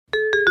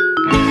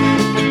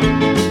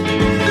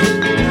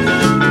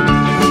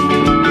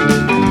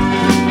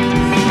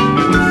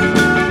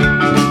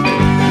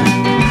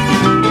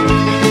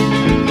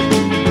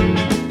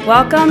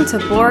Welcome to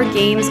Board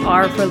Games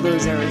Are for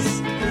Losers,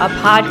 a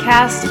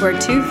podcast where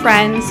two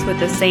friends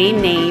with the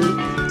same name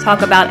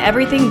talk about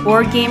everything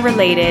board game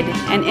related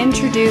and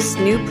introduce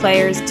new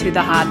players to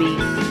the hobby.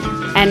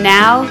 And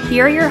now,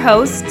 here are your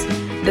hosts,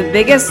 the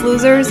biggest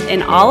losers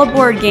in all of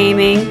board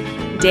gaming,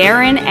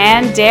 Darren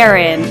and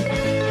Darren.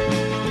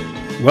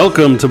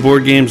 Welcome to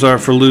Board Games Are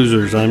for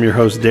Losers. I'm your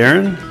host,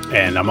 Darren.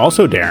 And I'm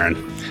also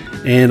Darren.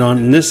 And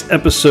on this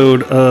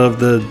episode of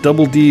the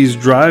Double D's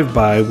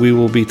Drive-By, we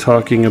will be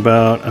talking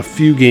about a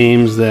few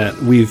games that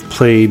we've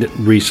played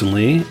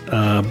recently.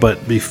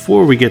 But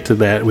before we get to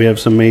that, we have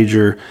some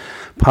major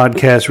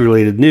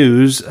podcast-related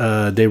news.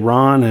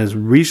 Dayron has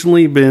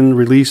recently been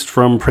released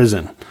from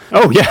prison.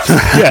 Oh, yes,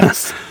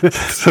 yes.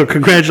 So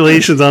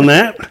congratulations on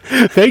that.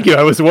 Thank you.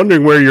 I was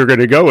wondering where you're going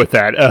to go with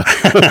that.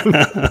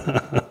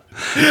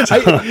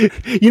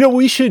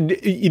 We should,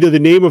 the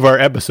name of our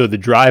episode, The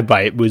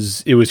Drive-By, it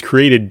was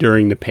created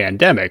during the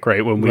pandemic, right?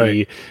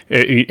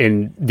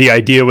 And the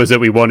idea was that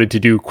we wanted to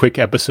do quick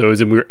episodes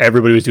and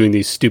everybody was doing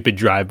these stupid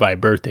drive-by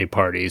birthday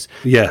parties.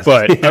 Yes.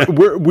 But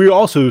we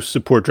also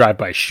support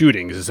drive-by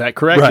shootings. Is that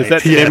correct? Right. Is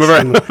that the name of our...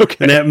 Okay.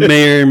 And that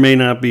may or may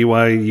not be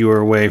why you were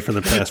away for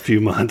the past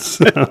few months.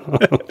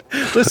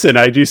 Listen,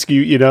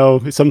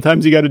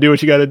 sometimes you got to do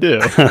what you got to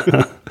do.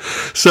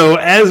 So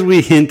as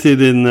we hinted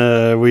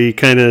we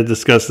kind of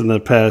discussed in the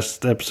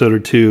past episode or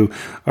two,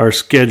 our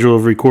schedule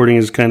of recording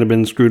has kind of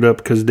been screwed up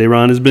because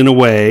Dayron has been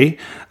away.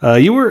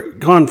 You were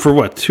gone for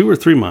what, 2 or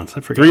 3 months?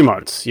 I forget. 3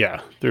 months,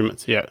 yeah. 3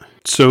 months, yeah.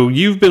 So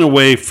you've been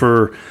away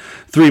for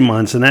 3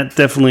 months, and that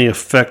definitely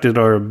affected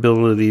our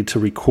ability to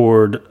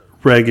record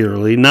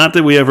regularly. Not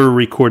that we ever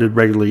recorded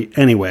regularly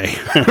anyway.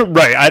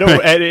 Right. I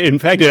don't. In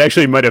fact, it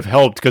actually might have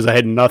helped because I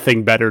had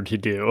nothing better to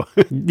do.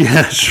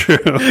 Yeah, true.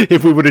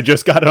 If we would have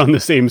just got it on the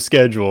same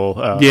schedule.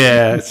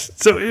 Yeah.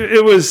 So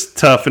it was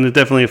tough, and it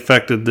definitely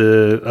affected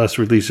us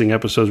releasing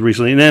episodes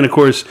recently. And then, of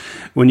course,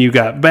 when you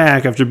got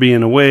back after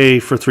being away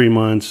for 3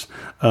 months,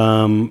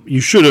 you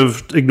should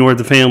have ignored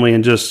the family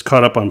and just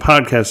caught up on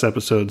podcast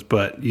episodes,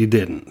 but you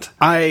didn't.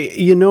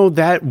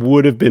 That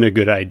would have been a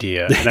good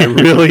idea.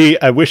 And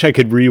I wish I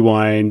could rewind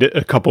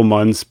a couple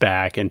months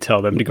back and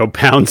tell them to go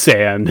pound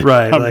sand.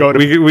 Right.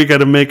 We got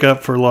to make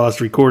up for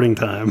lost recording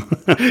time.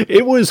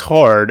 It was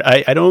hard.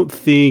 I don't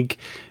think...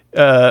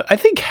 I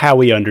think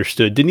Howie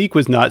understood. Danique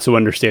was not so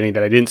understanding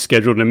that I didn't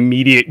schedule an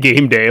immediate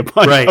game day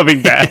upon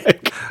coming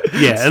back.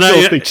 Yeah, and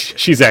I think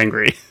she's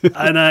angry.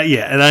 And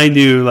I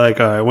knew, all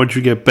right, once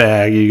you get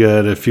back, you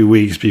got a few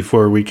weeks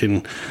before we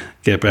can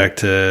get back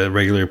to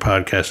regular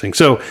podcasting.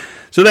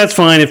 So that's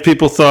fine. If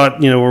people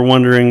thought, were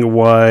wondering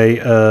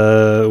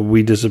why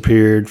we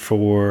disappeared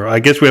for, I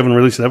guess we haven't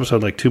released an episode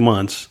in like 2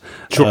 months.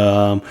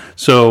 Sure.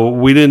 So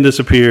we didn't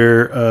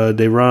disappear.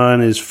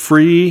 Dayron is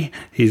free.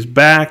 He's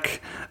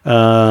back.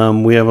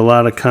 We have a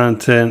lot of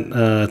content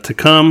to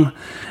come,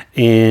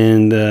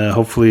 and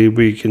hopefully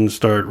we can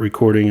start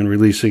recording and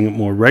releasing it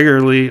more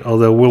regularly,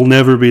 although we'll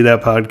never be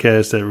that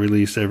podcast that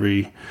release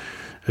every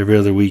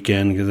other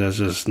weekend, because that's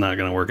just not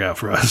going to work out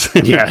for us.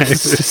 Yeah,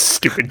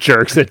 stupid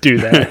jerks that do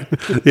that.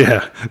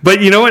 Yeah.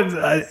 But you know what,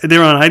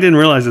 Darren, I didn't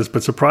realize this,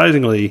 but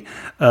surprisingly,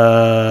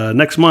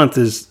 next month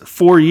is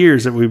 4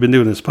 years that we've been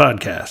doing this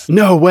podcast.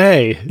 No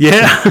way.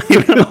 Yeah.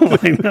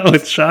 I know,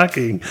 it's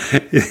shocking.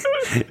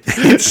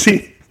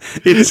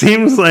 It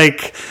seems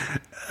like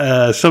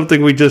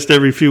something we just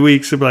every few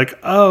weeks are like,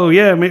 oh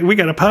yeah, we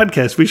got a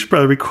podcast, we should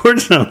probably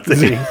record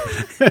something.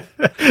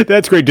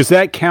 That's great. Does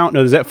that count?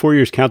 No, does that 4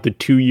 years count the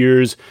 2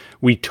 years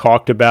we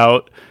talked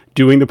about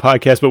doing the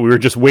podcast, but we were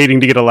just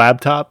waiting to get a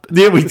laptop?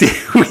 Yeah, we did.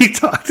 We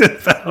talked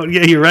about,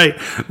 yeah, you're right.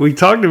 We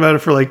talked about it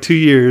for like 2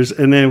 years,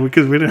 and then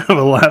because we didn't have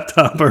a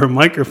laptop or a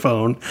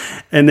microphone,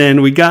 and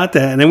then we got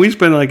that, and then we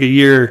spent like a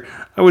year,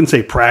 I wouldn't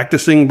say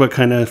practicing, but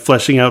kind of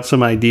fleshing out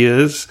some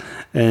ideas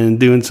and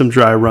doing some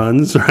dry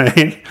runs,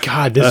 right?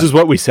 God, this is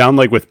what we sound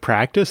like with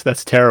practice?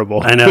 That's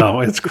terrible. I know.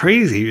 It's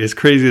crazy. It's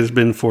crazy. It's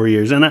been 4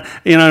 years. And, I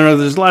know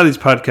there's a lot of these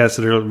podcasts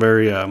that are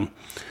very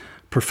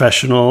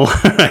professional,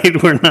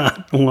 right? We're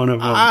not one of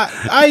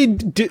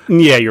them.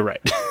 Yeah, you're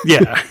right.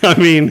 Yeah. I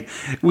mean,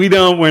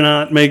 we're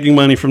not making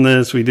money from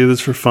this. We do this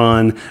for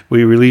fun.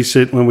 We release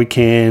it when we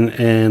can,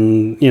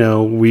 and,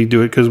 we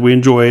do it because we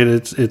enjoy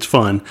it. It's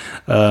fun.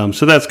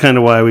 So that's kind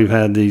of why we've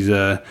had these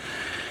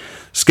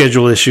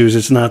schedule issues.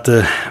 It's not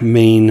the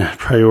main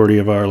priority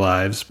of our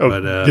lives. Oh,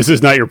 but this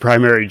is not your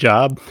primary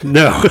job?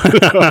 No.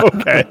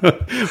 Okay.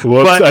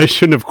 Whoops, I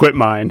shouldn't have quit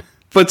mine.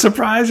 But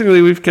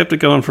surprisingly, we've kept it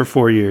going for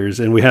 4 years,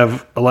 and we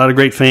have a lot of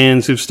great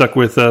fans who've stuck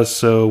with us,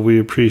 so we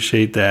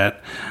appreciate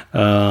that.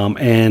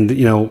 And,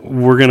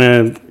 we're going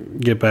to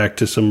get back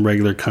to some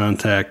regular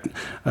content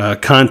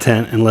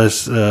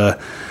unless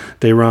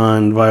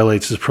Dayron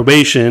violates his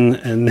probation,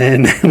 and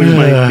then we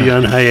might be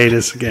on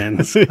hiatus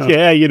again. So.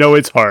 Yeah,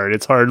 it's hard.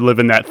 It's hard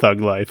living that thug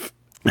life.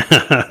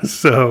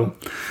 So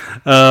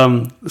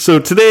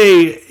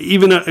today,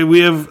 even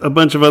we have a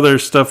bunch of other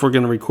stuff we're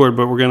going to record,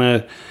 but we're going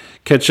to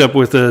catch up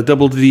with a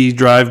Double D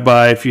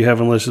Drive-By. If you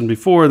haven't listened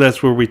before,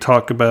 that's where we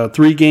talk about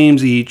 3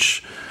 games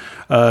each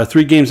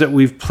 3 games that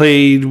we've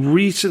played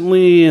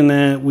recently and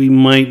that we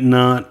might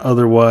not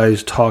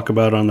otherwise talk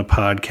about on the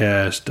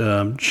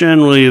podcast.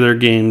 Generally, they're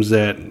games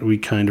that we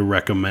kind of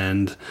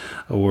recommend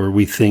or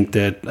we think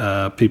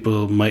that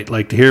people might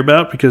like to hear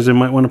about because they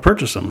might want to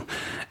purchase them.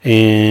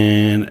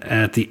 And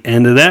at the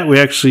end of that, we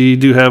actually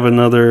do have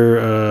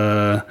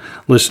another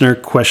listener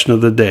question of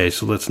the day.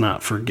 So let's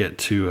not forget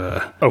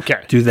to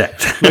do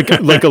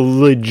that. like a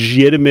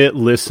legitimate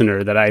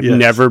listener that I've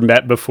never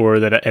met before,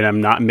 and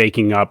I'm not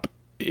making up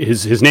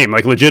his name,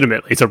 like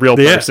legitimately. It's a real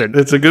person.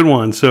 It's a good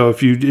one. So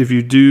if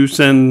you do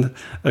send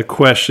a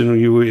question,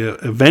 you will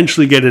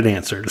eventually get it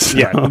answered. So.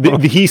 Yeah,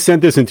 he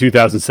sent this in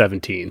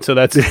 2017. So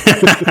that's...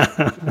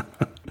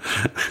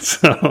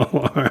 So,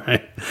 all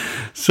right.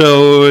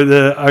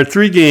 So, our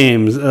 3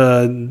 games.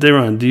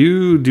 Daron, do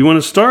you want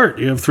to start?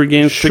 You have 3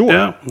 games picked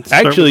out?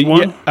 Actually,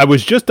 I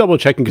was just double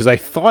checking because I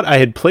thought I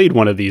had played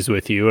one of these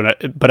with you,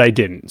 but I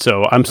didn't.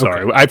 So I'm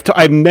sorry. Okay.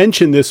 I've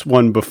mentioned this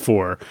one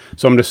before,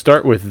 so I'm going to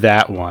start with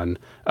that one.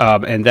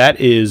 And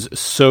that is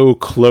So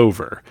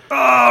Clover.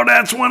 Oh,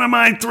 that's one of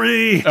my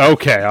 3.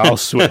 Okay, I'll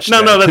switch.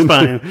 No, that's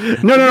fine.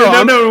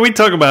 No. We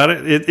talk about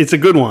it. It's a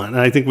good one.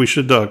 I think we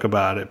should talk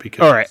about it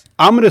because. All right,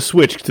 I'm going to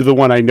switch to the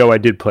one I know I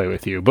did play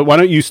with you. But why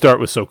don't you start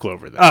with So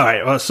Clover then? All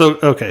right. Well,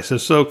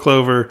 So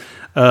Clover.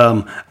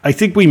 I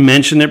think we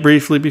mentioned it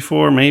briefly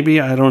before.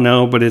 Maybe I don't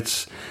know, but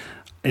it's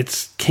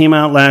came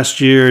out last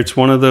year. It's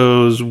one of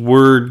those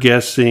word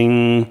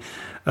guessing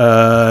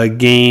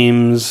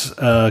games,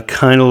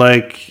 kind of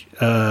like.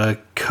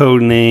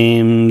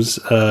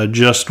 Codenames,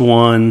 Just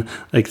One,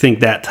 like think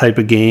that type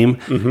of game,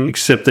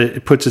 except that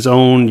it puts its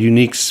own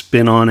unique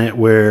spin on it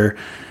where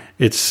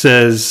it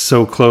says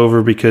So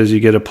Clover because you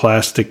get a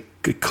plastic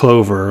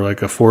clover,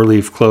 like a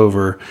 4-leaf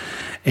clover,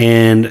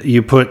 and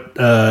you put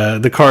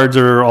the cards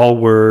are all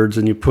words,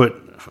 and you put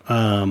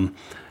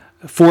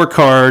 4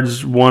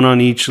 cards, 1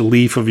 on each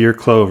leaf of your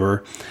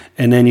clover,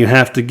 and then you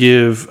have to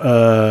give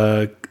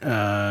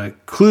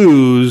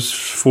clues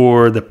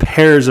for the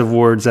pairs of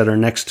words that are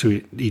next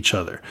to each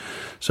other.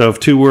 So if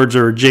 2 words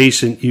are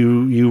adjacent,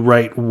 you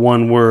write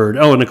 1 word.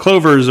 Oh, and the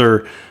clovers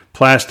are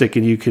plastic,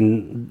 and you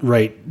can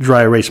write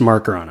dry erase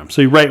marker on them.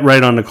 So you write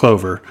right on the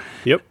clover.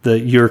 Yep.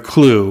 Your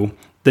clue.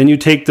 Then you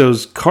take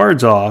those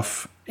cards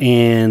off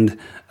and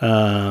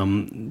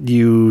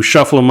you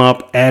shuffle them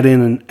up, add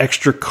in an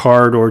extra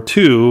card or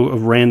 2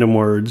 of random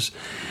words.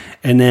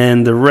 And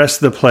then the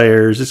rest of the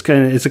players,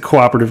 it's a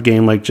cooperative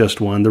game like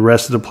Just One. The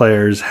rest of the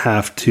players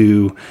have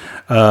to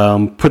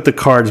put the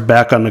cards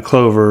back on the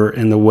clover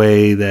in the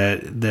way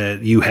that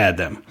you had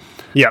them.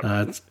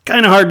 Yeah, it's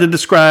kind of hard to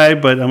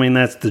describe, but I mean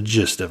that's the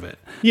gist of it.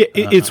 Yeah,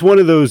 it's one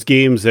of those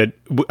games that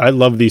I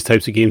love these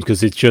types of games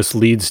because it just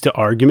leads to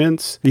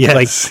arguments.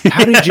 Yes. Like,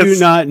 how did you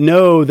not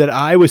know that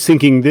I was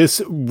thinking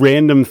this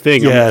random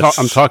thing? Yes.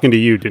 I'm talking to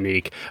you,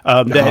 Danique.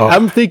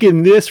 I'm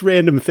thinking this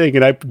random thing,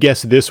 and I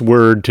guess this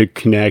word to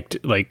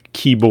connect like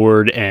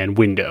keyboard and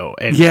window.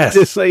 And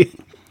yes.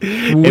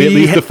 And it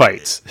leads to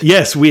fights.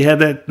 Yes, we had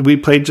that. We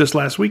played just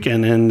last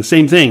weekend, and the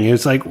same thing.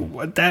 It's like,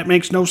 what? That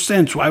makes no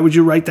sense. Why would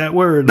you write that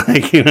word?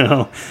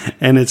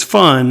 And it's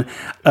fun.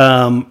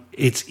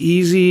 It's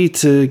easy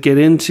to get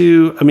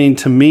into. I mean,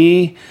 to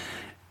me,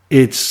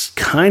 it's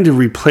kind of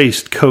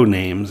replaced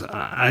Codenames.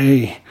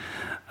 I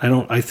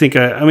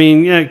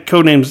mean,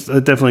 Codenames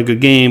are definitely a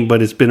good game,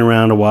 but it's been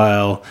around a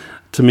while.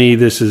 To me,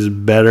 this is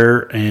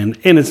better, and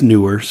it's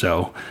newer.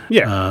 So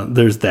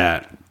there's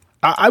that.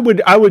 I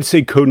would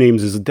say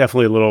Codenames is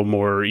definitely a little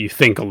more. You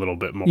think a little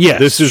bit more. Yes,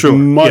 this is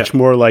much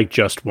more like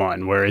Just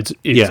One, where it's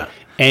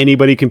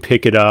anybody can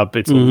pick it up.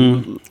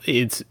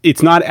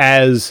 It's not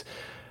as.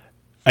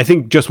 I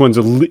think Just One's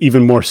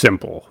even more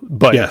simple,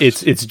 but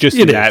it's just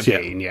in that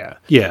vein. Yeah,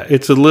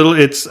 it's a little.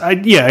 I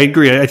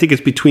agree. I think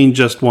it's between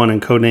Just One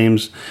and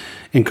Codenames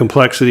in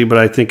complexity, but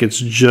I think it's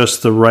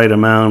just the right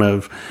amount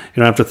of. You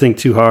don't have to think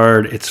too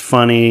hard. It's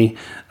funny.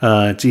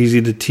 It's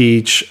easy to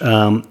teach.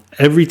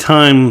 Every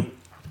time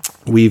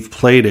we've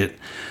played it,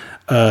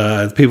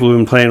 the people we've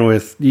been playing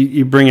with,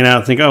 you bring it out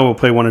and think, oh, we'll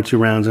play 1 or 2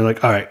 rounds. They're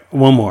like, all right,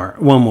 one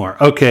more.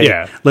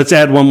 Okay, let's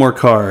add 1 more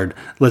card.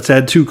 Let's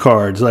add 2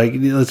 cards. Like,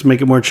 let's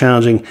make it more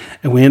challenging.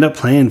 And we end up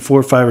playing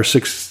 4, 5, or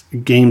 6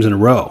 games in a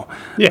row.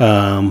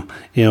 Yeah.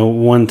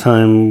 One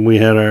time we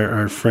had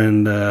our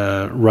friend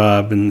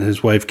Rob and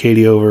his wife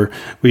Katie over.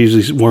 We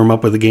usually warm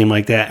up with a game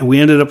like that, and we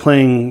ended up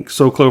playing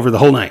So Clover the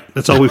whole night.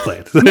 That's all we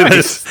played.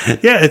 Nice.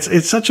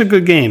 It's such a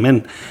good game,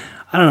 and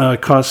I don't know,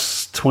 it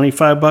costs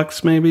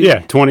 $25 maybe? Yeah,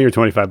 $20 or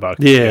 $25.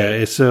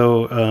 Yeah,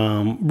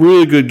 so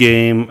really good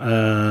game.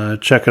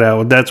 Check it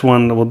out. That's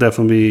one that we'll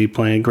definitely be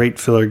playing. Great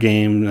filler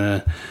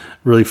game.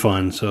 Really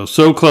fun.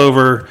 So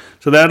Clover.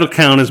 So that'll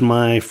count as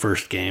my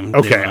first game.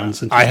 Okay.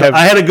 I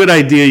had a good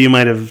idea you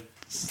might have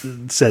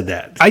said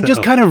that. I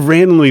just kind of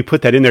randomly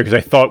put that in there because I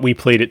thought we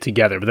played it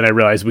together, but then I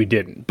realized we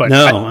didn't. But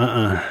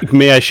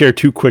may I share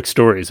 2 quick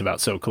stories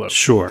about So Clover?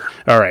 Sure.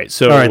 All right,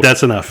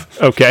 that's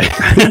enough. Okay.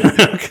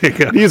 Okay,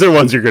 go. These are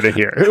ones you're going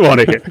to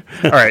want to hear.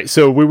 All right,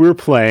 so we were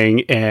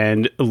playing,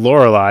 and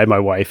Lorelai, my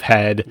wife,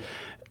 had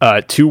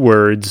 2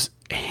 words,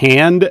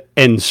 hand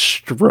and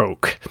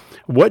stroke.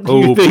 What do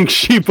you think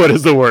she put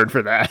as the word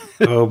for that?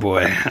 Oh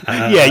boy.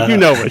 Yeah, you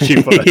know what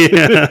she put.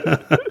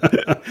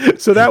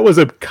 So that was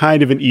a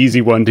kind of an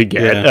easy one to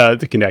get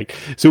to connect.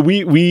 So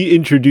we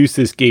introduced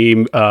this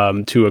game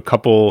to a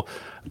couple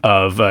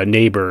of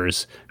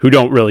neighbors who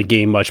don't really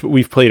game much, but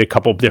we've played a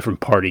couple different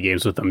party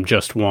games with them.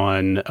 Just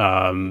one,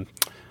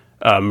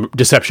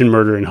 Deception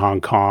Murder in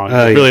Hong Kong.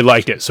 Really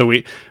liked it. So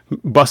we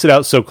busted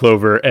out So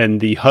Clover, and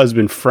the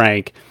husband,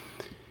 Frank,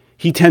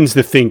 he tends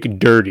to think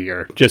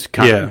dirtier, just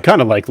kind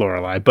of like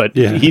Lorelei, but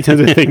he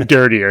tends to think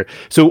dirtier.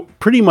 So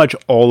pretty much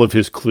all of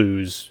his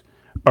clues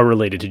are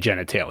related to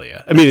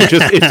genitalia. I mean,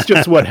 it's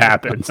just what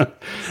happens.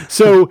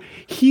 So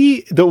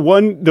the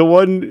one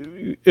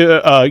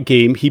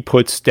game he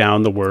puts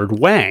down the word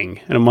Wang,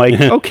 and I'm like,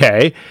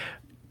 okay.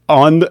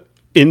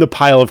 In the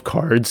pile of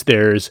cards,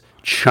 there's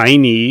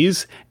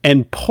Chinese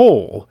and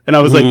Pole, and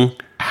I was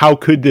like, how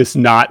could this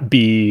not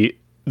be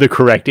the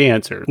correct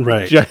answer?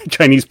 Right.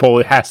 Chinese Pole,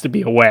 it has to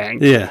be a Wang.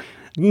 Yeah.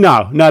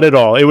 No, not at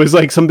all. It was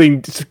like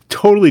something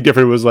totally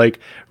different. It was like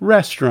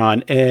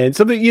restaurant and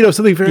something,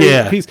 something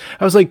very piece.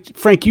 I was like,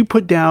 Frank, you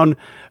put down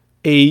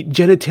a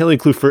genitalia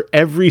clue for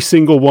every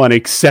single one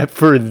except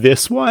for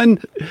this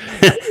one.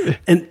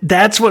 And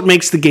that's what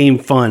makes the game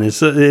fun. Is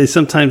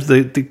sometimes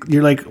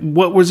you're like,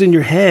 what was in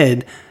your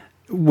head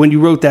when you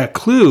wrote that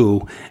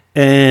clue?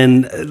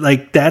 And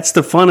like, that's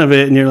the fun of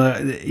it. And you're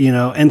like,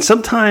 and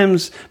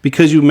sometimes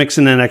because you mix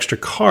in an extra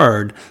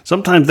card,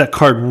 sometimes that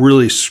card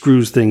really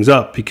screws things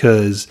up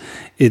because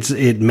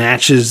it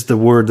matches the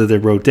word that they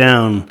wrote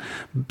down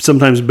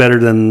sometimes better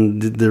than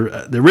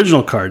the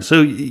original card.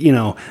 So,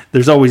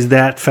 there's always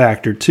that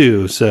factor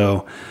too.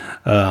 So,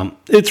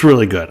 it's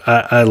really good.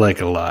 I like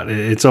it a lot.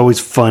 It's always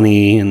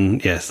funny,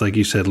 and yes, like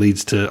you said,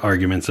 leads to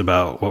arguments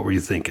about what were you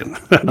thinking.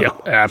 Yeah,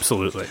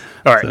 absolutely.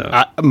 All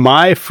right,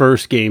 my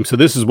first game. So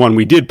this is one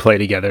we did play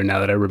together. Now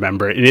that I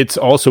remember, and it's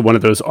also one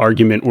of those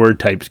argument word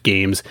types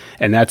games,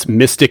 and that's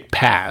Mystic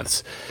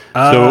Paths.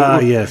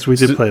 Yes, we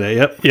did play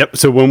that. Yep.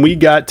 So when we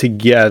got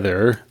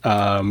together,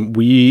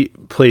 we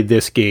played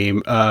this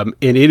game, and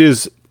it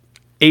is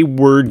a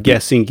word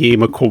guessing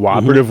game, a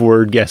cooperative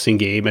word guessing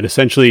game, and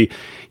essentially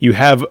you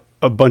have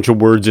a bunch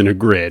of words in a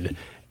grid,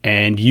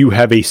 and you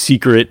have a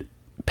secret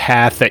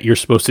path that you're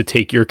supposed to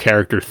take your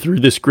character through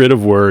this grid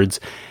of words,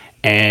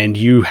 and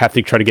you have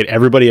to try to get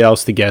everybody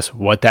else to guess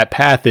what that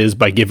path is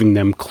by giving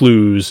them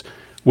clues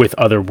with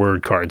other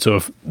word cards. So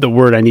if the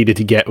word I needed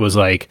to get was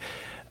like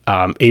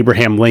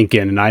Abraham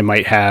Lincoln, and I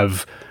might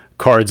have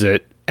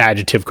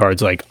adjective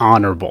cards like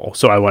honorable.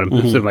 So I want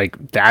to like,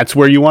 that's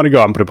where you want to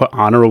go. I'm going to put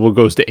honorable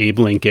goes to Abe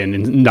Lincoln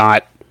and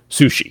not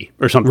sushi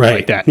or something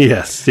like that.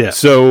 Yes.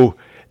 So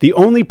the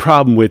only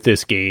problem with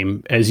this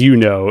game, as you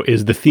know,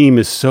 is the theme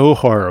is so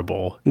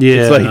horrible.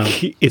 Yeah.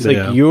 It's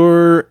like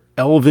your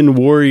elven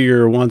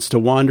warrior wants to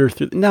wander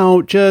through.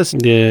 No,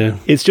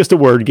 it's just a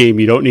word game.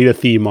 You don't need a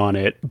theme on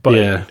it.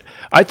 But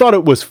I thought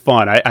it was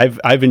fun.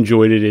 I've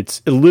enjoyed it.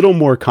 It's a little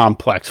more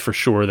complex for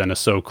sure than a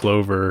So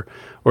Clover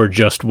or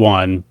Just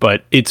One,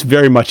 but it's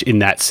very much in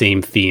that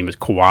same theme. It's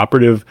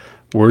cooperative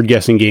word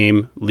guessing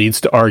game, leads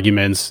to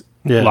arguments.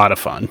 A lot of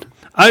fun.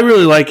 I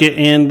really like it,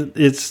 and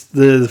it's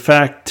the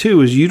fact,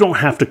 too, is you don't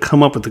have to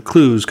come up with the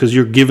clues because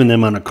you're given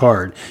them on a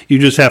card. You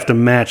just have to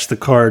match the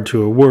card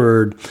to a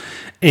word,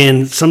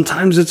 and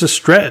sometimes it's a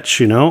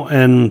stretch,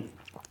 and,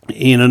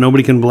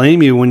 nobody can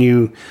blame you when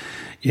you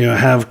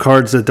have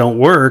cards that don't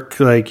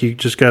work. Like, you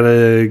just got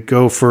to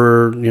go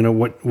for,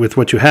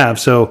 what you have.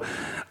 So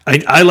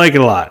I like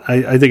it a lot.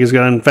 I think it's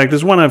good. In fact,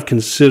 it's one I've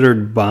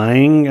considered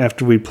buying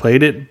after we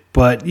played it,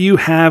 but you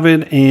have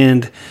it,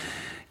 and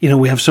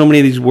we have so many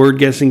of these word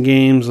guessing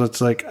games.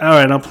 It's like, all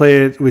right, I'll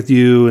play it with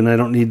you, and I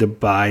don't need to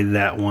buy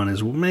that one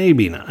as well.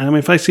 Maybe not. I mean,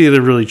 if I see it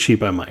really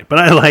cheap, I might. But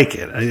I like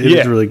it.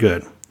 It's really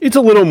good. It's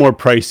a little more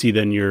pricey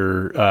than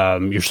your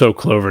So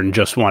Clover and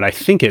Just One. I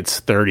think it's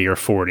 30 or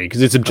 40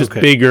 because it's just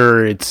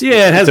bigger. It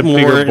has a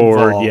bigger board.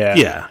 Involved.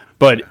 Yeah.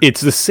 But it's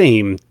the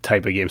same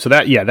type of game. So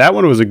that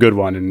one was a good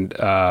one,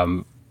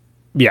 and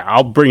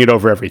I'll bring it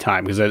over every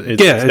time because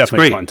it's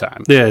definitely a fun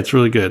time. Yeah, it's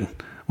really good.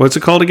 What's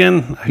it called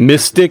again?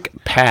 Mystic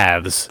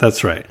Paths.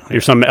 That's right.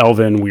 You're some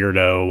elven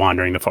weirdo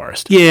wandering the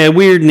forest. Yeah,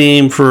 weird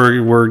name for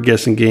a word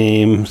guessing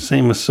game.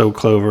 Same as So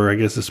Clover. I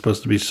guess it's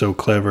supposed to be So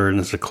Clever,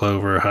 and it's a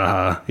clover.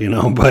 Haha.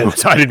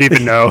 But I didn't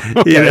even know.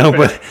 Okay,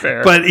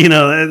 but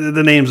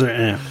the names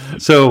are.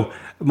 So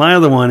my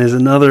other one is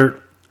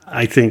another,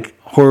 I think,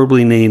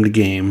 horribly named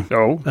game.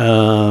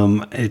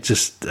 It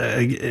just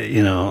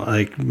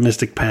like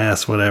Mystic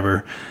Paths,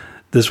 whatever.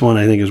 This one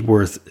I think is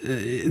worth.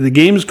 The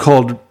game's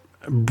called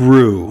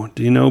Brew.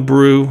 Do you know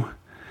Brew?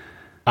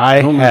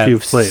 I don't know if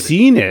you've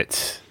seen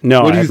it.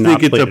 No, what do you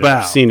think it's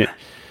about? I've seen it.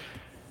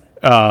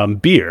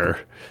 Beer.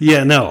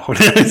 Yeah, no,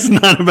 it's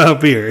not about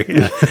beer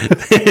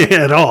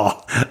at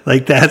all.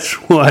 Like that's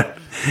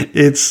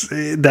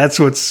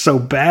what's so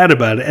bad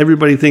about it.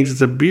 Everybody thinks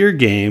it's a beer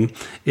game.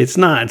 It's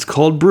not. It's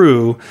called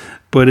Brew,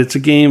 but it's a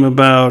game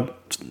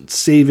about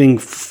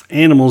saving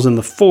animals in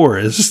the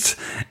forest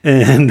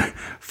and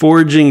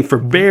foraging for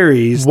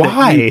berries.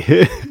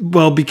 Why?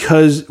 Well,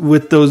 because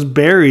with those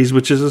berries,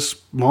 which is a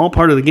small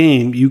part of the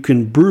game, you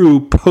can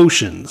brew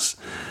potions.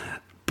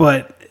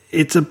 But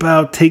it's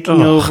about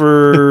taking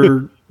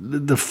over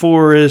the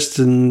forest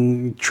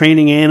and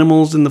training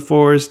animals in the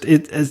forest.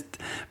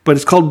 But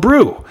it's called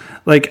brew.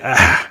 Like,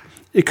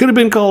 it could have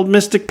been called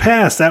Mystic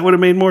Pass. That would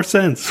have made more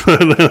sense.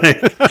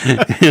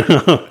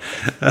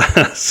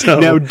 So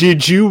now,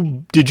 did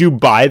you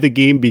buy the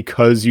game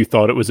because you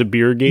thought it was a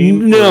beer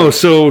game? No.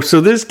 So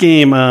this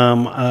game,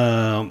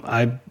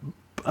 I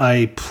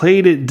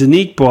played it.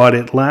 Danique bought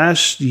it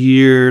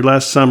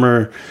last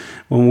summer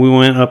when we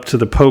went up to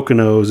the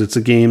Poconos. It's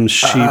a game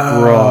she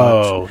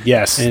brought. Oh,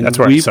 yes, and that's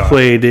where we I saw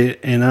played it,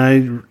 and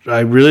I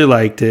really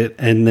liked it.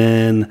 And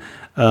then.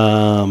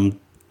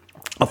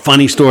 A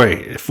funny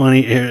story.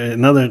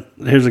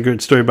 Here's a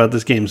good story about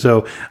this game.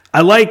 So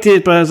I liked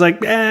it, but I was like,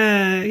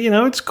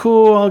 it's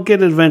cool. I'll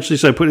get it eventually.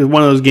 So I put it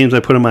one of those games I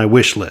put on my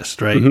wish list,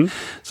 right? Mm-hmm.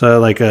 So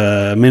like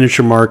a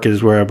miniature market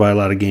is where I buy a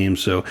lot of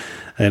games. So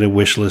I had a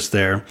wish list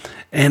there,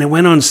 and it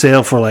went on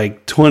sale for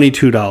like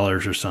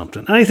 $22 or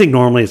something. And I think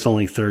normally it's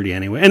only $30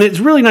 anyway. And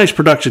it's really nice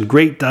production,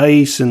 great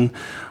dice and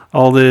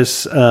all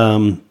this.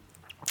 So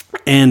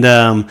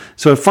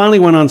it finally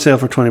went on sale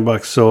for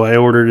 $20. So I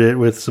ordered it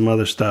with some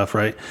other stuff,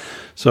 right?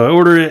 So I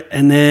ordered it,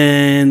 and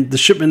then the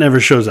shipment never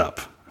shows up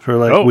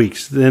for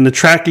weeks. Then the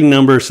tracking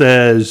number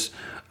says,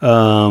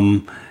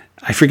 I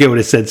forget what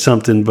it said,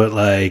 something, but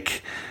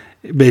like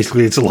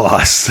basically it's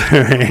lost.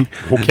 Right?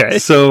 Okay.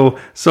 So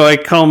I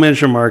call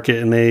Miniature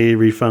Market, and they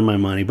refund my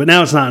money, but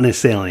now it's not in a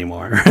sale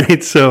anymore,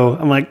 right? So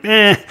I'm like,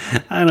 I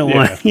don't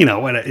want,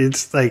 what?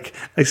 It's like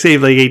I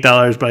saved like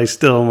 $8, but I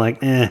still am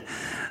like, I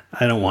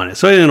don't want it.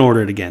 So I didn't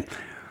order it again.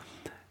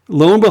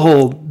 Lo and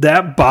behold,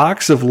 that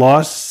box of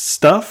lost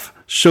stuff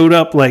showed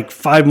up like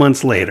 5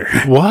 months later.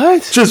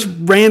 What? Just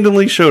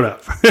randomly showed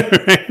up.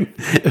 Right?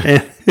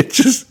 And it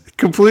just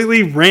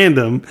completely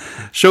random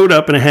showed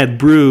up, and it had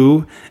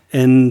Brew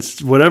and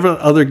whatever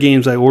other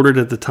games I ordered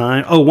at the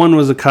time. Oh, one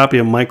was a copy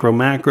of Micro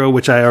Macro,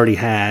 which I already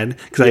had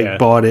because I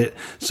bought it.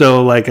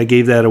 So like I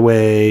gave that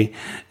away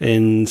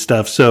and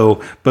stuff.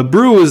 So, but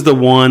Brew was the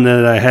one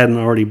that I hadn't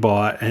already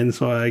bought, and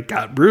so I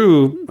got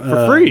Brew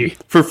for free.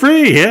 For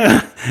free,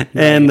 yeah. Nice.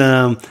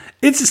 And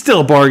it's still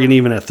a bargain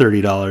even at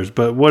 $30.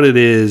 But what it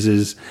is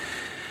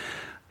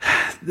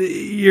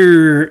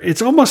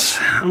it's almost,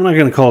 I'm not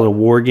going to call it a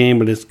war game,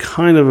 but it's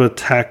kind of a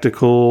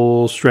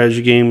tactical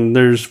strategy game.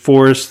 There's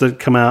forests that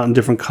come out in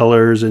different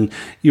colors, and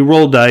you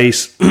roll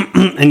dice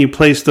and you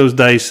place those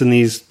dice in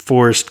these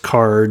forest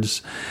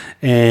cards,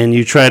 and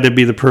you try to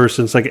be the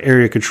person. It's like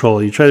area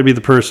control. You try to be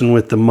the person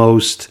with the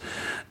most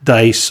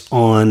dice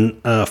on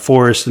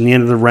forest in the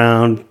end of the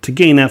round to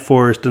gain that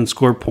forest and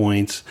score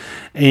points.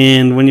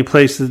 And when you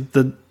place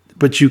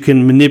but you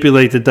can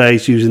manipulate the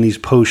dice using these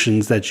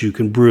potions that you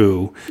can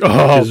brew.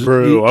 Oh,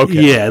 brew. Okay.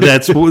 Yeah,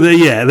 that's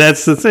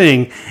the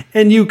thing.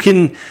 And you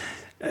can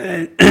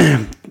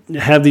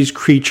have these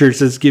creatures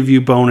that give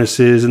you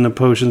bonuses, and the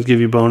potions give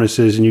you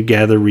bonuses, and you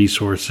gather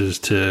resources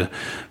to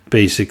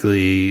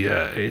basically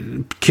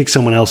kick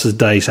someone else's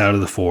dice out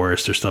of the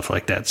forest or stuff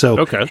like that.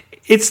 So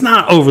it's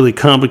not overly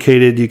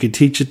complicated. You could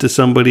teach it to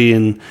somebody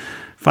in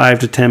 5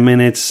 to 10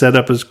 minutes.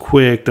 Setup is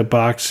quick. The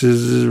box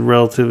is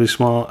relatively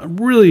small.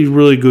 Really,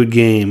 really good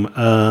game.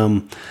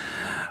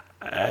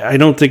 I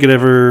don't think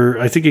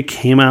I think it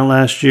came out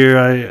last year.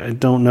 I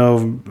don't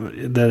know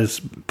that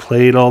it's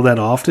played all that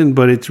often,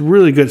 but it's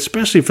really good,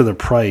 especially for the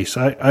price.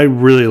 I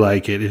really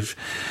like it. If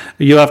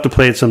you'll have to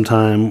play it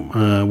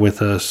sometime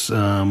with us.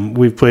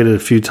 We've played it a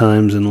few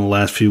times in the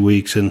last few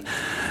weeks, and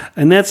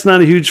that's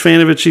not a huge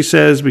fan of it, she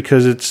says,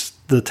 because it's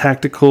the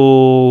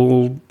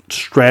tactical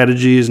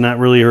strategy is not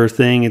really her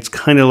thing. It's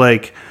kind of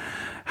like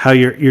how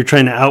you're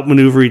trying to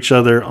outmaneuver each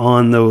other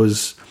on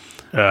those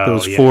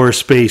forest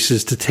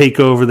spaces to take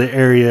over the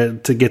area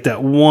to get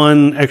that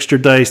one extra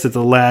dice at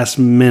the last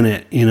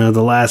minute,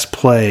 the last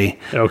play.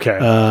 Okay.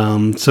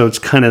 So it's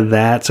kind of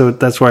that. So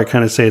that's why I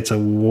kind of say it's a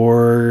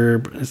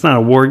war. It's not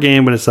a war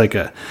game, but it's like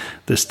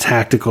this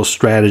tactical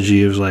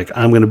strategy of like,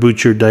 I'm going to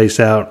boot your dice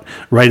out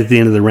right at the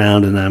end of the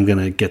round, and I'm going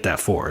to get that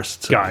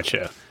forest. So.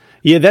 Gotcha.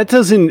 Yeah, that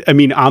doesn't,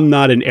 I'm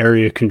not an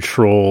area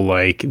control,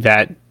 like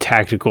that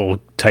tactical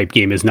type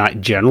game is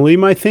not generally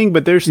my thing,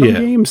 but there's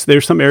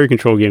some area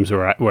control games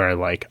where I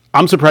like.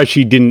 I'm surprised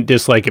she didn't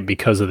dislike it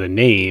because of the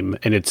name,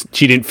 and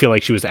she didn't feel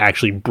like she was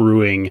actually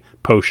brewing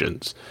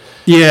potions.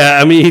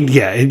 Yeah,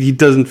 it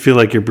doesn't feel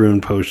like you're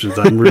brewing potions.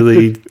 I'm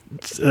really,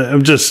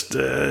 I'm just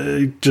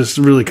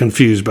really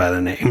confused by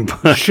the name.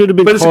 Should have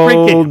been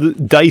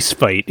called Dice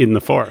Fight in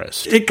the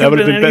Forest. It could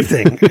have been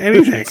anything.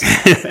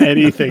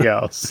 Anything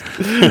else.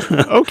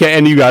 Okay,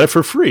 and you got it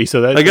for free.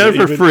 So I got it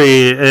for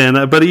free,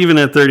 but even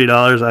at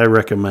 $30, I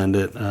recommend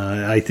it.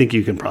 I think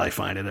you can probably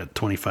find it at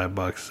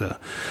 $25.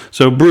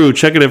 So Brew,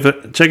 check it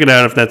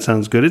out if that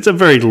sounds good. It's a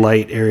very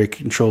light area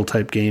control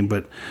type game,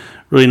 but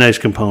really nice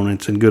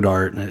components and good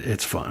art, and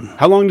it's fun.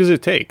 How long does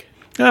it take?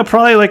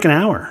 Probably like an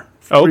hour.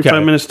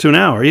 45 minutes to an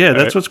hour. Yeah,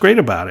 that's what's great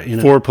about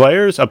it. 4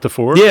 players, up to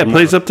 4? Yeah, it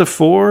plays up to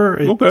 4.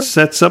 It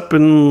sets up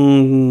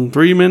in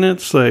 3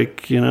 minutes.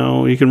 Like, you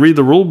can read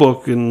the rule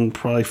book in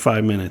probably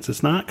 5 minutes.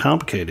 It's not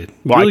complicated.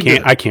 Well,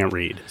 really I can't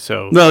read,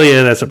 so. Well,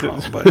 yeah, that's a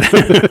problem. But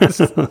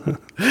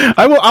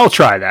I'll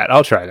try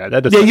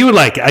that. You would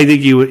like it. I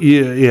think you would.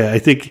 Yeah, I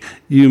think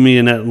you, me,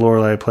 and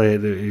Lorelai play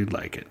it. You'd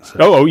like it. So.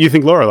 Oh, you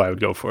think Lorelai would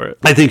go for it?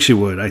 I think she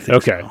would. I think.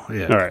 Okay. So.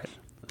 Yeah. All right.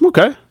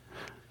 Okay.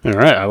 All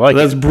right. I like it.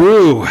 Let's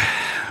brew.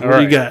 What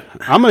do you got?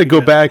 I'm going to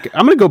go back.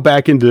 I'm going to go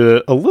back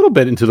into a little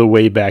bit into the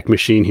Wayback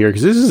Machine here,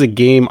 because this is a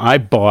game I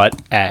bought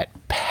at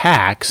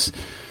PAX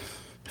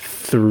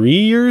 3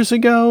 years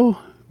ago.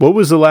 What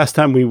was the last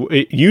time you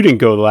didn't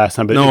go the last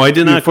time? But no, I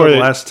did not go the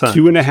last time.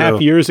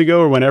 2.5 years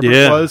ago or whenever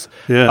it was.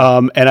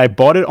 Yeah. And I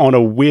bought it on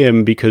a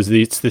whim because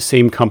it's the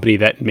same company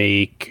that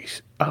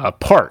makes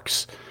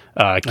Parks.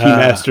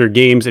 Keymaster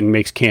Games and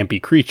makes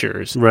Campy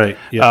Creatures. Right.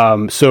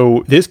 Yeah.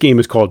 So this game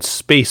is called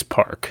Space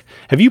Park.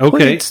 Have you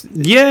played it?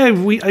 Yeah,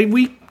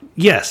 we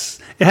yes.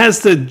 It has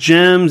the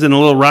gems and a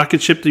little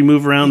rocket ship that you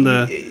move around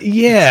the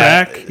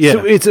track. Yeah.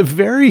 So it's a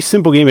very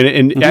simple game.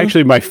 And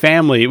actually, my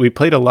family, we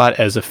played a lot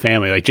as a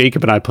family. Like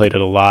Jacob and I played it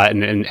a lot,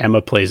 and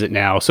Emma plays it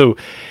now. So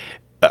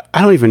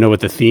I don't even know what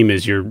the theme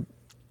is. You're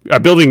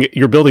building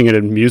an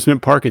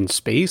amusement park in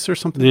space or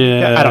something.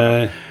 Yeah. I don't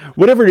know.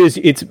 Whatever it is,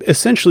 it's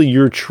essentially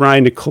you're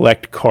trying to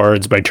collect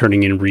cards by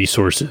turning in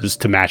resources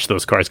to match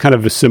those cards. Kind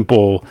of a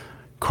simple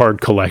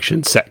card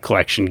collection, set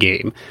collection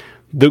game.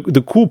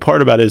 The cool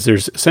part about it is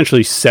there's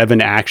essentially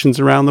 7 actions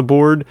around the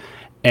board,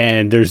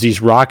 and there's these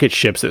rocket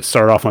ships that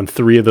start off on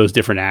 3 of those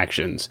different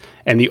actions.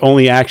 And the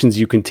only actions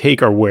you can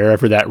take are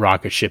wherever that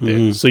rocket ship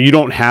is. So you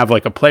don't have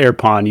like a player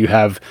pawn. You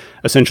have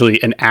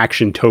essentially an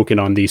action token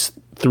on these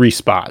 3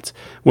 spots.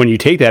 When you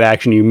take that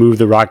action, you move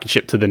the rocket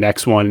ship to the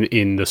next one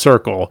in the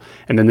circle,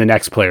 and then the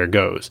next player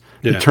goes.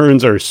 Yeah. The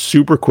turns are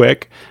super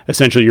quick.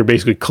 Essentially, you're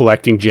basically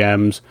collecting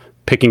gems,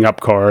 picking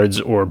up cards,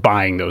 or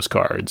buying those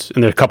cards.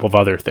 And there's a couple of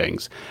other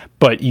things.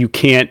 But you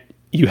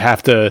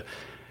have to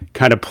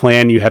kind of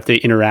plan, you have to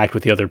interact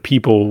with the other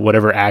people.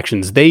 Whatever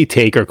actions they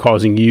take are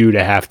causing you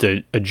to have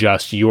to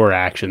adjust your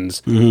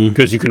actions,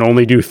 because you can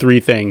only do 3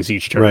 things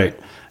each turn. Right.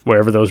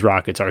 Wherever those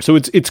rockets are. So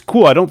it's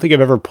cool. I don't think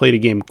I've ever played a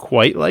game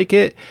quite like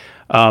it.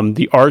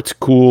 The art's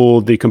cool.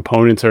 The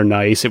components are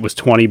nice. It was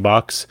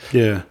 $20.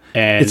 Yeah.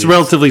 And it's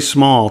relatively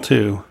small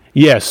too.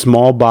 Yeah,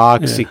 small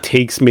box. Yeah. It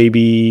takes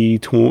maybe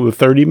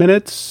 30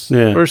 minutes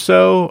or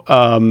so.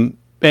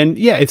 And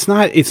yeah, it's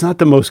not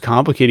the most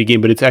complicated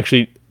game, but it's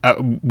actually,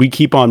 we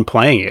keep on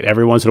playing it.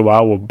 Every once in a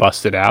while we'll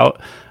bust it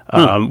out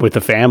with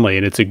the family,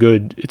 and it's a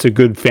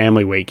good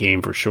family weight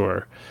game for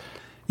sure.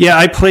 Yeah,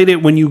 I played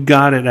it when you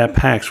got it at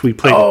PAX. We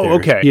played it there. Oh,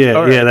 okay. Yeah,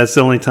 right. Yeah, that's the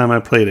only time I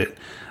played it.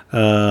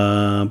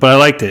 But I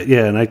liked it,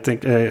 yeah, and I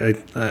think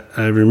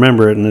I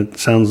remember it, and it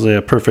sounds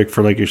perfect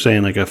for, like you're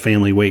saying, like a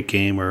family weight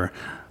game or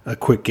a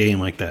quick game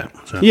like that.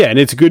 So. Yeah, and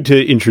it's good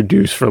to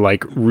introduce for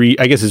like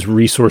I guess it's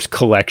resource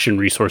collection,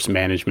 resource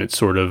management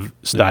sort of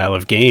style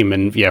of game,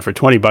 and yeah, for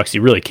 $20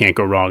 you really can't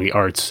go wrong. The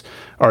art's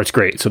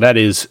great. So that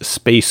is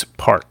Space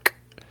Park.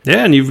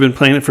 Yeah, and you've been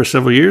playing it for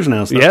several years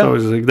now, so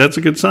that's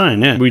a good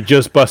sign, yeah. We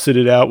just busted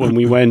it out when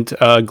we went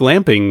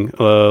glamping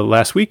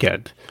last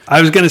weekend. I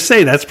was going to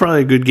say, that's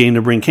probably a good game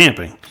to bring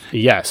camping.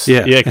 Yes.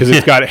 Yeah, because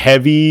it's got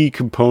heavy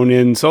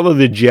components, although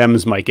the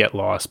gems might get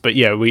lost. But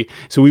yeah, we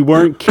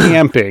weren't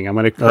camping. I'm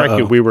going to correct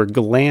you. We were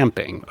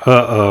glamping.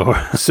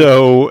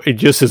 So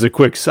just as a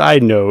quick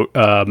side note,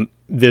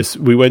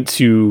 we went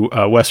to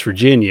West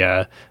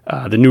Virginia,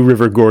 the New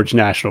River Gorge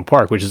National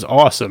Park, which is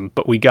awesome.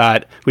 But we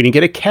didn't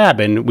get a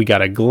cabin. We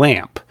got a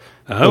glamp,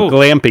 a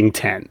glamping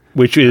tent,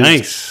 which is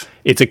nice.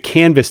 It's a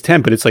canvas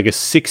tent, but it's like a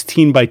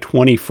 16 by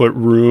 20 foot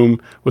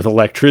room with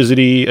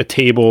electricity, a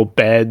table,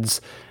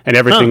 beds, and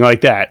everything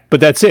like that.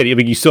 But that's it. I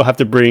mean, you still have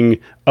to bring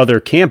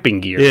other camping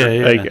gear.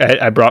 Yeah. Like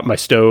I brought my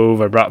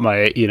stove, I brought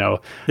my,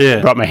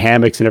 brought my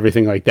hammocks and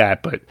everything like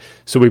that. But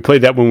so we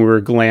played that when we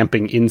were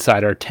glamping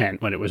inside our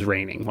tent when it was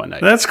raining one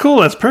night. That's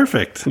cool. That's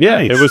perfect.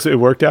 Yeah, nice. It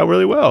worked out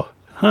really well.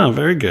 Huh,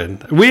 very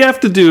good. We have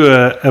to do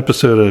an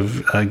episode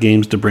of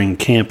games to bring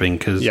camping,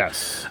 because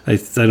I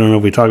don't know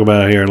if we talk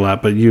about it here a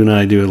lot, but you and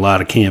I do a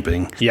lot of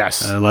camping.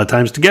 Yes. A lot of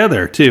times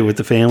together, too, with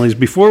the families.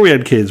 Before we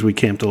had kids, we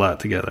camped a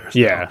lot together. So,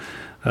 yeah.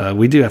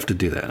 We do have to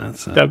do that.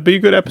 That'd be a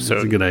good episode.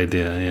 That's a good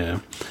idea, yeah.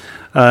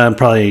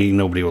 Probably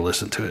nobody will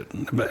listen to it.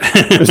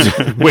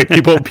 But wait,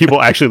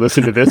 people actually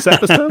listen to this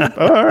episode?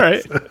 Oh, all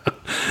right.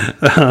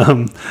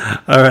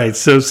 All right.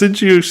 So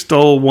since you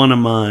stole one of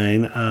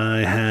mine,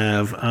 I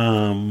have.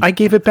 I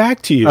gave it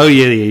back to you. Oh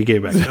yeah, you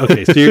gave it back.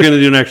 Okay, so you're going to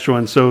do an extra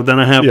one. So then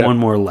I have one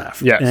more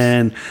left. Yes.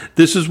 And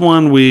this is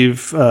one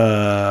we've.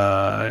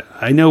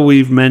 I know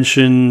we've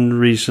mentioned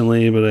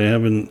recently, but I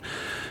haven't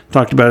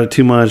talked about it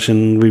too much,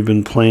 and we've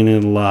been playing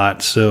it a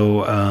lot.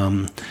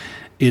 So.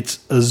 It's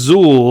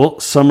Azul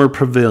Summer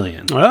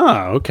Pavilion.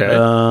 Ah, okay.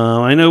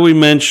 I know we've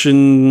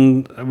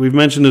mentioned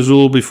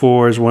Azul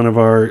before as one of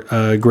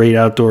our great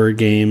outdoor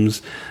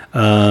games.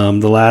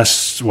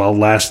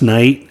 last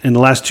night, and the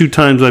last 2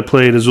 times I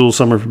played Azul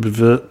Summer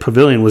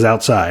Pavilion was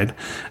outside.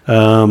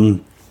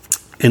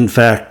 In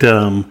fact,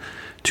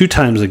 2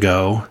 times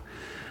ago,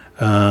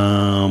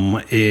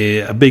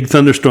 a big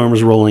thunderstorm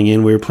was rolling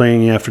in. We were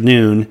playing in the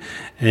afternoon,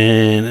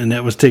 and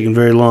Annette was taking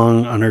very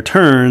long on her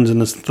turns,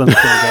 and this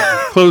thunderstorm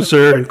got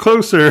closer and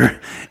closer,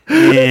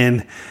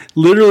 and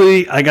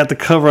literally I got the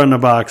cover on the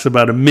box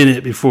about a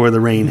minute before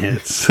the rain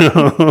hit. So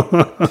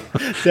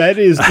that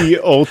is the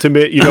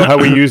ultimate. You know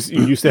how you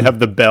used to have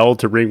the bell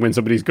to ring when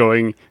somebody's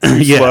going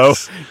too slow?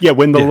 Yeah,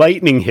 when the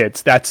lightning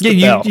hits, that's the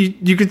bell.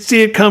 You could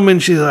see it coming.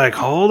 She's like,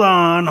 hold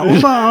on.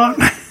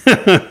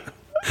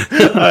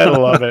 I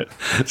love it.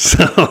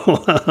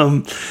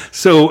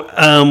 So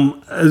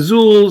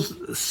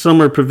Azul's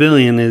Summer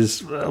Pavilion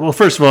is, well,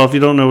 first of all, if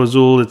you don't know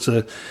Azul, it's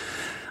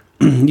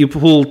you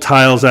pull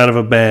tiles out of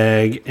a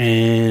bag,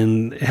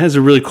 and it has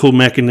a really cool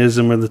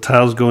mechanism where the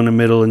tiles go in the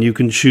middle, and you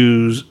can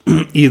choose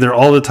either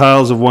all the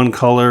tiles of one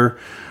color,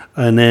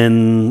 and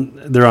then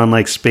they're on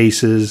like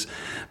spaces,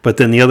 but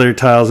then the other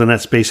tiles in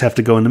that space have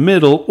to go in the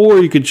middle, or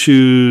you could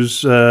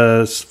choose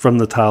from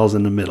the tiles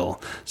in the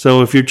middle.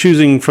 So if you're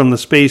choosing from the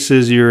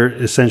spaces, you're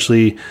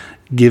essentially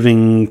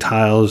giving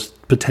tiles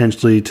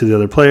potentially to the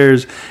other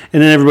players,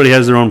 and then everybody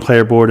has their own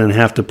player board and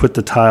have to put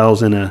the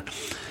tiles in a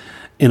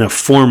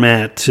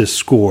format to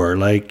score.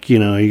 Like, you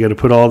got to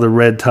put all the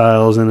red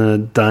tiles in a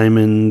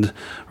diamond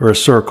or a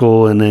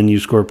circle, and then you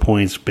score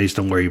points based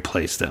on where you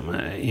place them.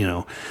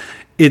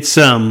 It's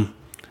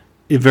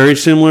very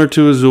similar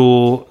to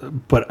Azul,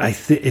 but I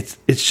think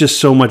it's just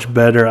so much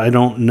better. I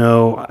don't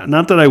know.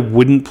 Not that I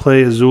wouldn't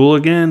play Azul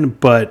again,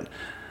 but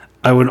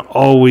I would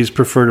always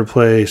prefer to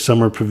play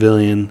Summer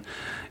Pavilion.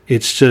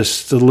 It's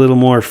just a little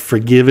more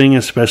forgiving,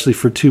 especially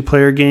for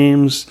 2-player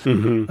games.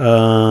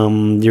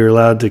 Mm-hmm. You're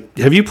allowed to.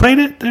 Have you played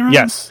it, Aaron?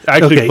 Yes, I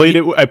actually played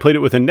it. I played it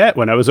with Annette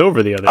when I was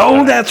over the other day.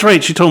 Oh, that's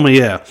right. She told me.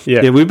 Yeah.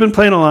 We've been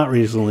playing a lot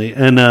recently,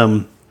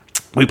 and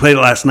we played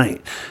it last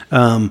night.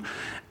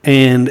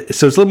 And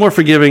so it's a little more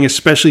forgiving,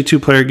 especially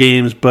 2-player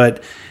games,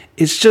 but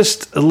it's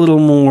just a little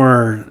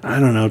more, I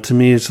don't know, to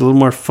me it's a little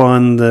more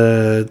fun.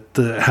 The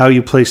how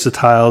you place the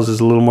tiles is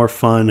a little more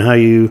fun. How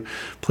you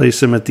place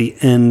them at the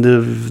end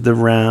of the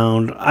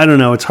round, I don't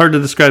know. It's hard to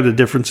describe the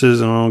differences,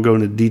 and I won't go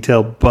into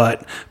detail,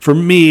 but for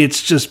me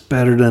it's just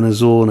better than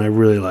Azul, and I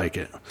really like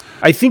it.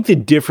 I think the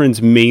difference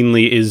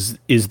mainly is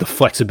the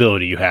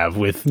flexibility you have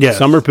with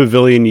Summer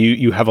Pavilion.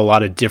 You have a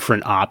lot of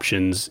different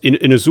options.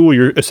 In Azul,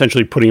 you're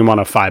essentially putting them on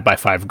a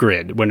 5x5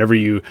 grid. Whenever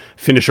you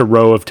finish a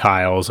row of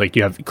tiles, like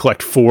you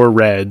collect 4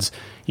 reds,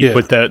 you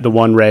put the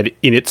one red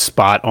in its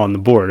spot on the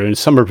board. In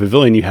Summer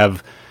Pavilion,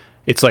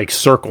 it's like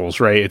circles,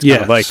 right? It's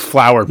kind of like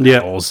flower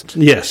petals.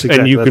 Yes, exactly.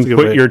 And you can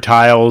put your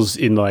tiles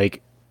in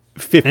like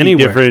 50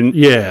 different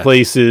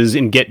places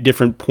and get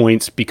different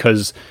points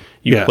because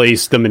you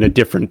place them in a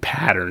different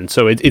pattern.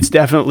 So it's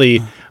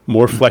definitely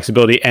more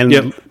flexibility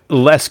and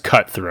less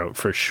cutthroat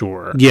for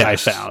sure.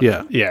 Yes. I found.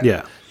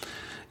 Yeah.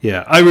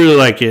 I really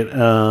like it.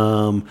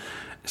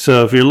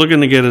 So if you're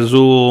looking to get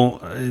Azul,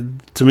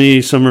 to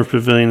me, Summer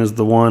Pavilion is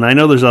the one. I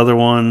know there's other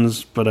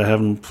ones, but I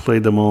haven't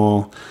played them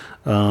all.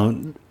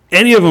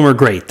 Any of them are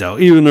great, though.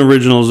 Even the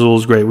original Azul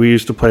is great. We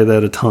used to play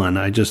that a ton.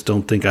 I just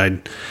don't think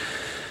I'd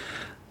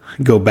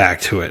go back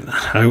to it.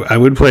 I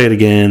would play it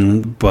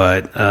again,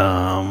 but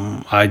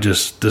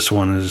this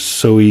one is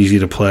so easy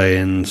to play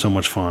and so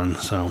much fun.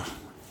 So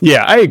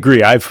yeah, I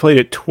agree. I've played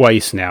it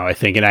twice now, I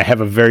think, and I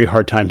have a very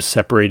hard time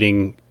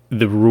separating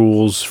the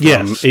rules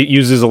from it.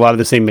 Uses a lot of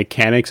the same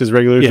mechanics as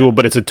regular Azul,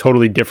 but it's a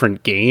totally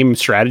different game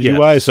strategy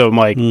wise. So I'm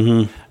like,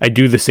 I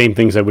do the same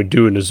things I would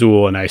do in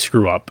Azul, and I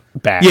screw up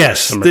bad.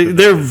 Yes,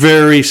 they're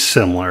very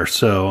similar.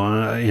 So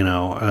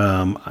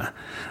I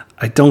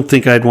don't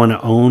think I'd want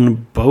to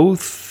own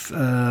both.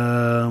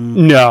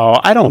 No,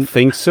 I don't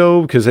think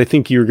so, because I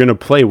think you're going to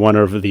play one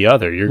over the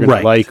other. You're going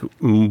to like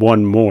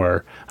one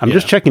more. I'm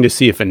just checking to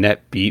see if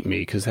Annette beat me,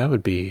 because that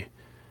would be...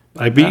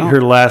 I beat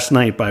her last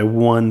night by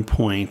 1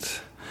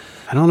 point.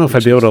 I don't know if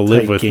I'd be able to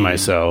live with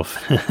myself.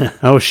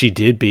 Oh, she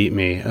did beat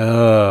me.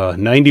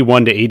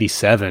 91 to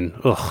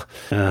 87. Ugh,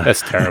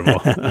 that's terrible.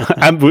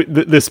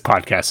 This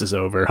podcast is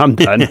over. I'm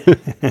done.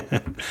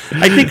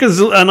 I think,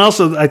 and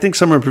also I think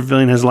Summer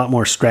Pavilion has a lot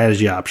more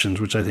strategy options,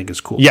 which I think is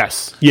cool.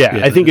 Yes,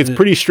 I think it's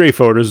pretty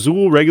straightforward.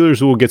 Regular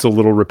Azul gets a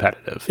little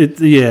repetitive.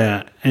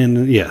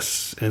 And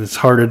it's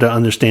harder to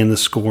understand the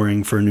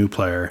scoring for a new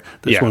player.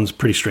 This one's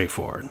pretty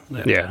straightforward.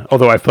 Yeah,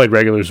 although I've played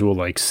regular Azul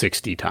like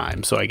 60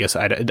 times, so I guess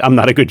I'm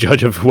not a good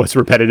judge of what's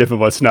repetitive and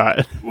what's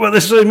not. Well,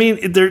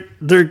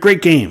 they're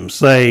great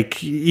games.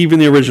 Like, even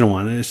the original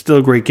one, it's still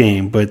a great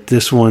game, but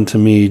this one to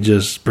me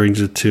just brings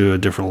it to a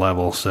different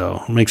level,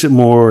 so it makes it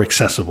more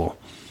accessible.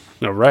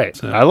 All right.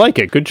 So, I like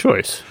it. Good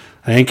choice.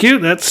 Thank you.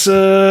 That's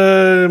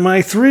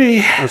my 3.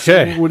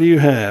 Okay. So what do you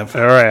have?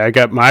 All right. I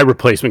got my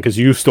replacement because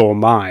you stole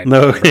mine.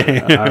 Okay.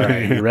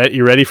 All right.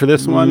 You ready for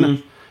this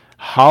one?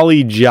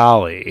 Holly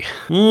Jolly.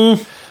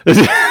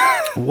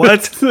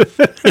 What?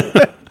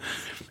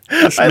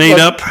 It's made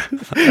up.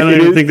 I don't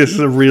even think this is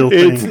a real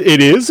thing.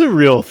 It is a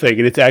real thing,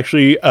 and it's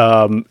actually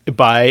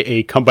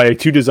by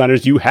two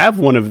designers. You have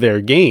one of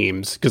their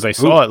games because I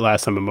saw it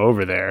last time I'm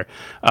over there.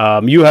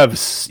 You have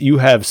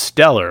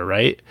Stellar,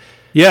 right?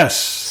 Yes,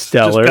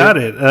 Stellar. Just got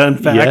it. In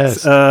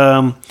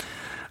fact,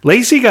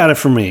 Lacey got it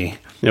for me.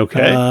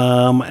 Okay,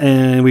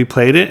 and we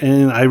played it,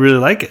 and I really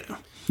like it.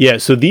 Yeah,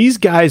 so these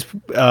guys,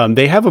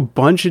 they have a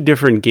bunch of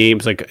different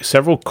games, like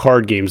several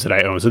card games that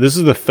I own. So this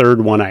is the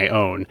third one I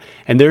own.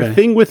 And their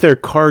thing with their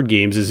card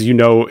games is,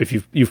 if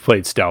you've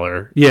played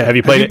Stellar. Yeah. Have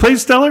you played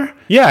Stellar?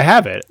 Yeah, I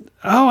have it.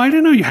 Oh, I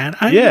didn't know you had.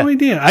 I had no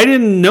idea. I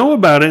didn't know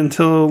about it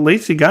until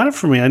Lacey got it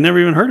for me. I never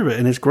even heard of it,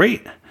 and it's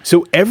great.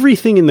 So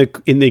everything in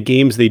the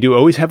games they do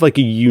always have like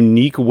a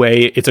unique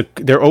way.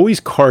 They're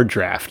always card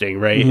drafting,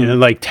 right? Mm-hmm. And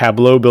like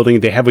tableau building,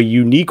 they have a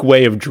unique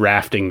way of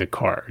drafting the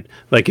card.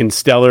 Like in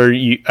Stellar,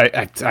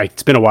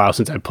 it's been a while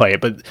since I play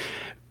it, but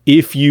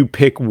if you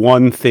pick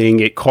one thing,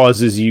 it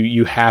causes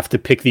you have to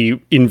pick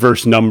the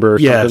inverse number or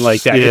something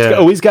like that. Yeah. It's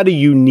always got a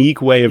unique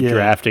way of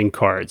drafting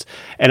cards,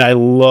 and I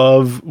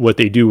love what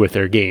they do with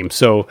their game.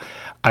 So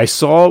I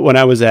saw when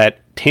I was at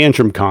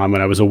Tantrum Con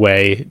when I was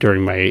away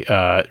during my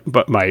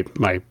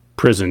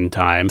prison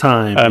time.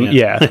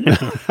 Yeah.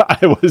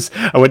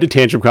 I went to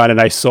Tantrum Con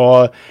and I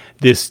saw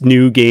this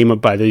new game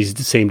by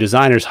these same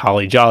designers,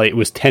 Holly Jolly. It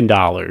was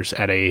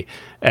 $10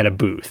 at a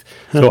booth.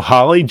 So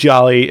Holly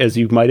Jolly, as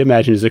you might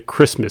imagine, is a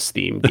Christmas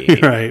themed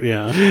game. Right,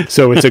 yeah.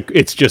 So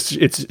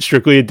it's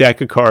strictly a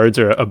deck of cards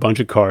or a bunch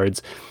of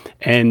cards.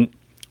 And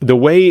the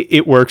way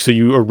it works, so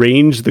you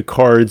arrange the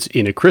cards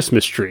in a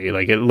Christmas tree.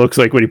 Like it looks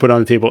like when you put it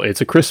on the table,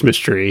 it's a Christmas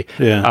tree.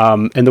 Yeah.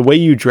 And the way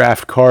you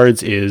draft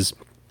cards is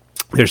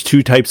there's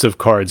two types of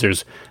cards.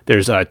 There's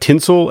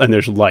tinsel and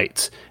there's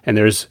lights. And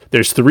there's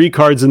 3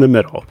 cards in the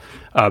middle.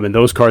 And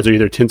those cards are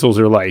either tinsels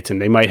or lights.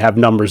 And they might have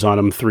numbers on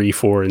them, 3,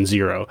 4, and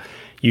 0.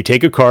 You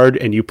take a card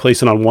and you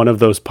place it on one of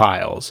those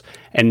piles.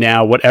 And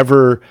now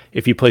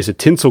if you place a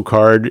tinsel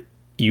card,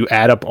 you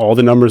add up all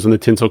the numbers on the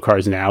tinsel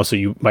cards now, so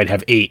you might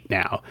have 8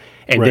 now.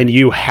 And then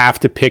you have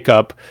to pick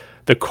up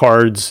the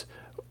cards,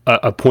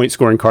 a point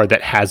scoring card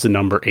that has the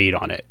number 8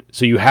 on it.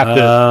 So you have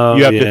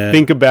to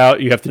think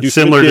about, you have to do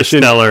similar to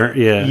Stellar.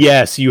 Yeah.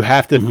 Yes, you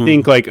have to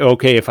think like,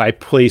 okay, if I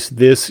place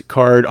this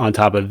card on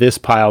top of this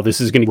pile,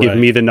 this is going to give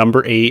me the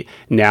number 8.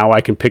 Now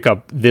I can pick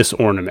up this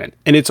ornament.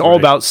 And it's all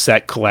about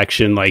set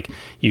collection. Like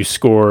you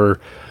score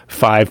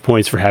 5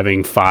 points for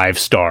having 5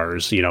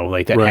 stars,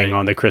 like that hang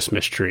on the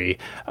Christmas tree.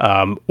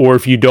 Or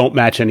if you don't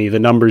match any of the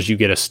numbers, you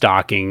get a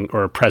stocking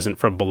or a present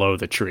from below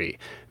the tree.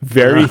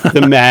 Very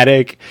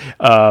thematic,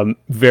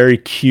 very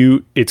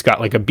cute. It's got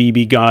like a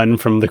BB gun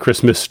from the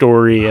Christmas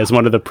Story as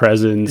one of the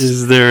presents.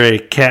 Is there a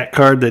cat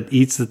card that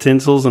eats the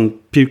tinsels and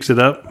pukes it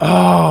up?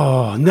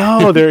 Oh,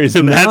 no, there is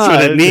not. That's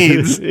what it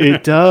needs.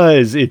 It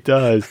does. There's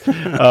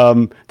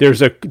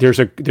a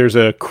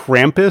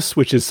Krampus,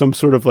 which is some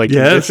sort of like...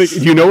 Yes. Do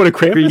you know what a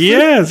Krampus is?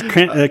 Yes,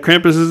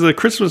 Krampus is a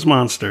Christmas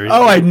monster.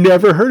 Oh, I'd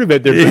never heard of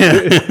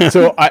it.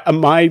 So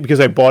because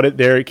I bought it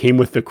there, it came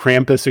with the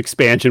Krampus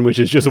expansion, which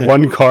is just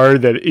one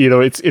card that,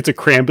 it's a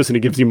Krampus and it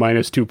gives you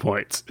 -2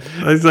 points.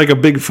 It's like a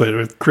Bigfoot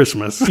with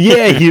Christmas.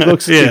 Yeah, he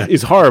looks...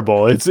 It's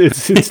horrible. It's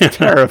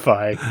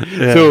terrifying.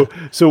 Yeah.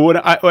 So when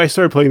I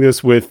started playing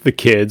this with the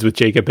kids, with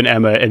Jacob and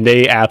Emma, and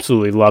they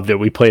absolutely loved it.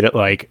 We played it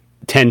like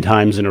 10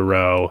 times in a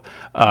row.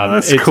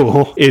 That's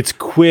cool. It's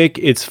quick.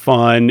 It's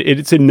fun.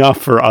 It's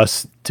enough for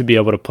us to be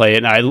able to play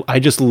it. And I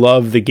just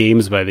love the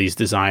games by these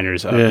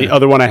designers. The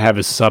other one I have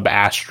is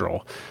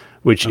Sub-Astral,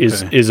 which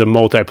is a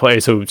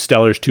multiplayer. So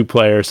Stellar's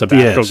 2-player,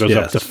 Sub-Astral goes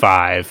up to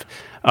 5.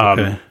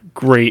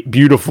 Great,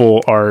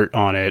 beautiful art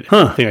on it,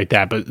 thing like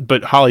that.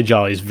 But Holly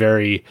Jolly is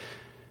very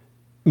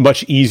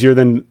much easier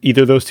than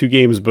either of those two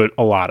games, but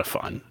a lot of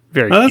fun.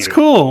 Very cute. That's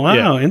cool.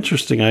 Wow,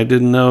 interesting. I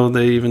didn't know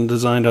they even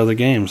designed other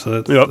games. So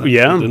that's good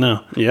to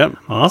know. Yep.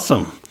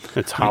 Awesome.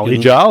 It's Holly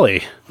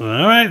Jolly. All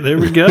right, there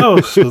we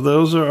go. So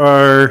those are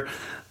our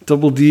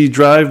Double D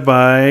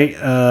drive-by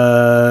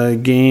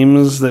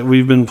games that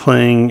we've been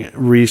playing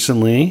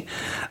recently.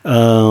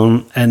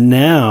 And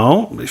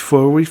now,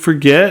 before we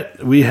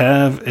forget, we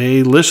have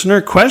a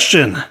listener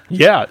question.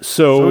 Yeah,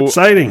 so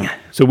exciting.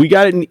 So we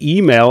got an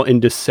email in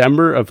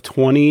December of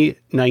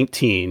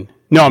 2019.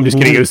 No, I'm just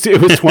kidding. It was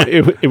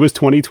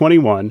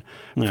 2021.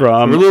 Yeah, we're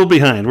a little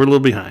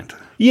behind.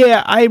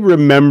 Yeah, I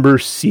remember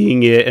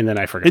seeing it, and then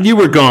I forgot. And you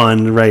were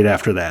gone right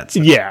after that.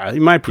 So. Yeah,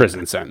 my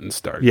prison sentence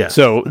started. Yeah.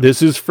 So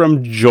this is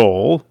from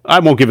Joel. I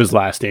won't give his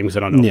last name because I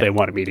don't know if they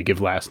wanted me to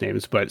give last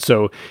names. But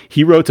so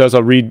he wrote to us.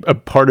 I'll read a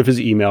part of his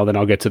email, then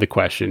I'll get to the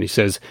question. He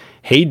says,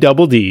 "Hey,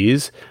 Double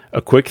Ds,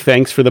 a quick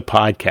thanks for the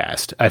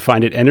podcast. I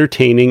find it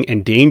entertaining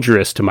and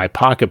dangerous to my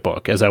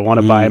pocketbook as I want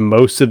to buy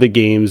most of the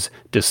games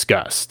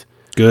discussed."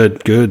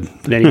 Good.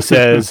 Then he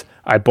says,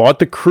 "I bought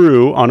The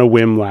Crew on a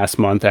whim last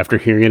month after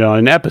hearing it on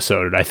an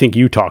episode." I think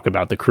you talk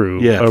about The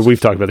Crew. Yes. Or we've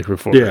talked about The Crew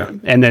before. Yeah.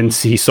 And then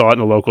he saw it in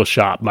the local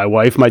shop. My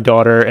wife, my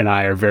daughter, and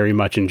I are very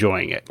much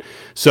enjoying it.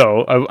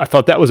 So I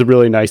thought that was a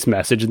really nice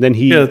message. And then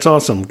he that's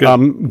awesome.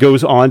 Good.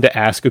 Goes on to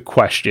ask a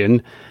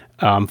question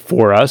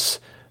for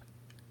us.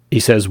 He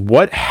says,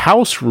 what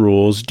house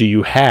rules do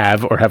you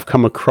have or have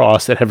come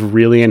across that have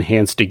really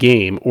enhanced a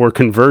game or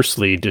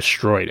conversely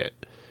destroyed it?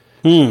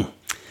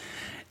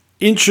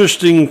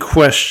 Interesting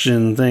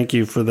question. Thank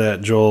you for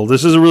that, Joel.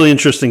 This is a really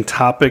interesting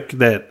topic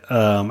that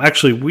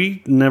actually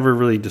we never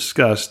really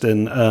discussed.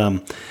 And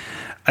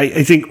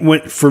I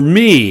think for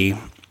me,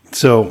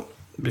 so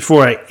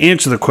before I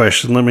answer the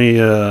question, let me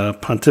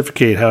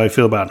pontificate how I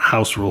feel about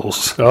house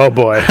rules. Oh,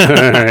 boy. All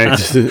right.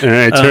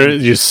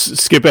 Just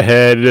skip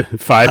ahead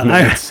 5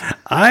 minutes.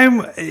 I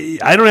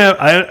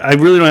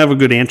really don't have a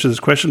good answer to this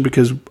question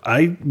because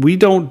we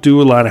don't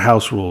do a lot of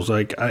house rules.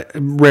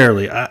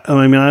 Rarely.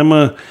 I mean, I'm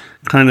a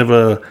kind of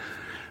a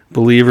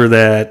believer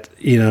that,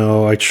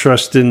 I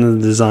trust in the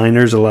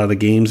designers, a lot of the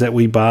games that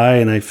we buy,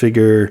 and I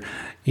figure,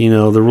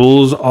 the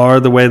rules are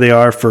the way they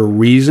are for a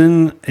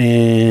reason,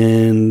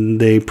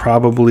 and they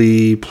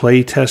probably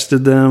play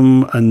tested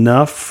them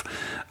enough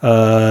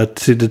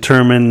to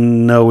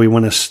determine, no, we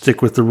want to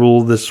stick with the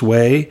rule this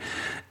way.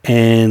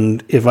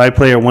 And if I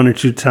play it 1 or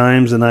 2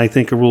 times and I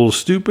think a rule is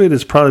stupid,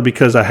 it's probably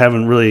because I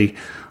haven't really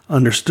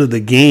understood the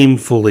game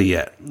fully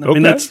yet. I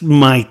mean, that's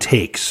my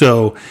take.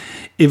 So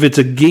if it's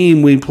a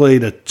game we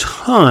played a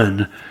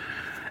ton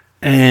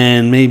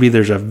and maybe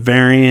there's a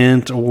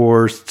variant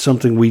or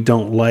something we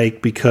don't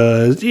like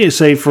because,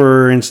 say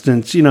for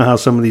instance, how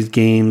some of these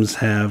games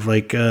have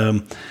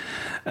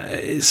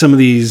some of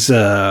these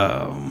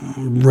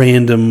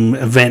random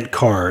event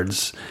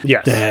cards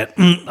that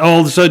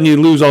all of a sudden you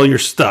lose all your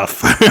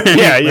stuff.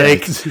 Yeah.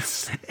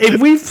 If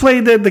we've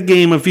played the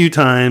game a few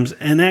times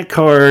and that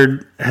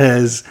card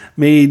has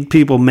made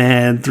people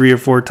mad 3 or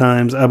 4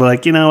 times, I'll be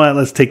like, you know what,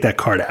 let's take that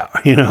card out,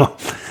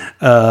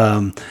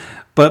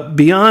 But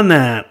beyond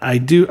that, I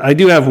do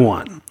have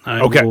one.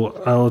 I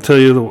will tell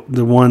you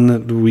the one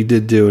that we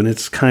did do, and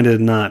it's kind of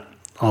not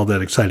all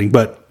that exciting.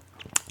 But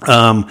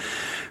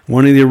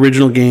one of the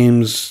original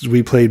games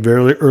we played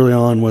very early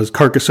on was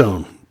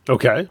Carcassonne.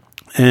 Okay.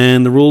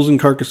 And the rules in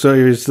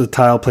Carcassonne is the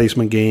tile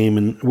placement game,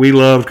 and we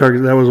loved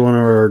Carcassonne. That was one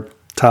of our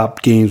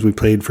top games we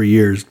played for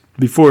years.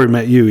 Before we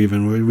met you,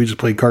 even, we just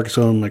played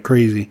Carcassonne like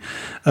crazy.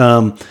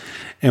 And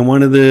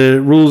one of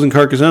the rules in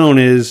Carcassonne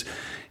is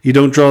you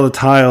don't draw the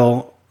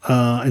tile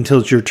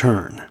until it's your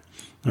turn.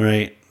 All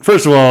right.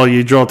 First of all,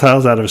 you draw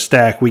tiles out of a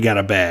stack. We got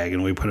a bag,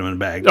 and we put them in a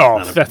bag.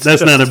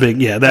 That's not a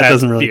big. Yeah, that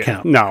doesn't really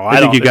count. No, I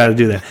think you got to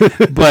do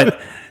that. But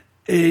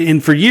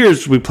for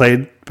years we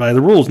played by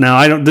the rules.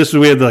 Now we had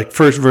the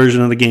first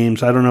version of the game,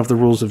 so I don't know if the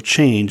rules have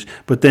changed.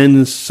 But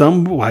then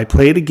I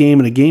played a game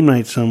at a game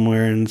night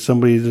somewhere, and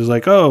somebody was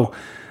like, "Oh,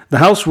 the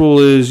house rule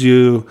is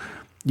you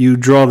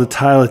draw the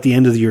tile at the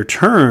end of your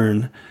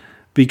turn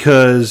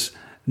because."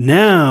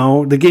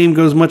 Now the game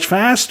goes much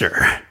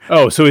faster.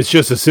 Oh, so it's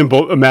just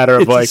a matter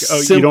of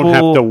you don't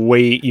have to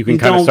wait. You can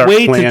kind of start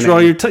planning. You don't wait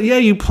to draw your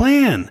you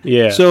plan.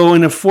 Yeah. So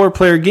in a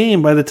 4-player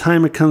game, by the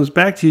time it comes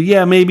back to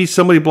you, maybe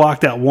somebody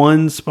blocked that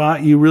one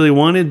spot you really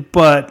wanted,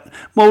 but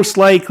most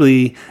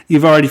likely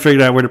you've already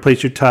figured out where to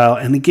place your tile,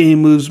 and the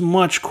game moves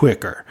much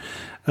quicker.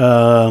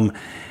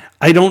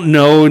 I don't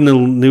know in the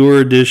newer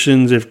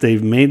editions if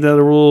they've made that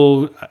a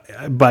rule.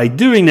 By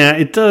doing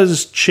that, it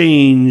does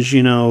change,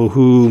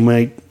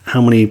 how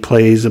many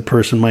plays a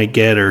person might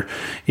get, or,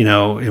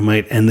 it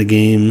might end the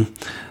game.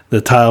 The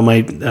tile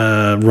might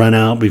run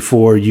out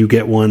before you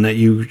get one that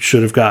you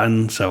should have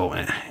gotten. So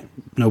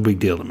no big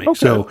deal to me. Okay.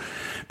 So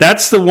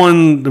that's the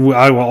one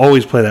I will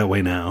always play that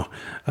way now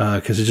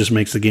because it just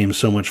makes the game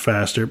so much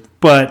faster.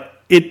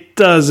 But it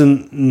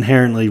doesn't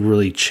inherently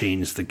really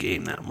change the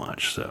game that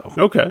much. So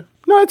okay.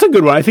 No, that's a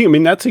good one. I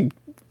think,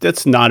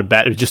 that's not a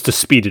bad, just to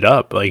speed it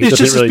up. It's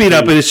just to speed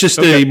up, but it's just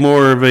a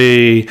more of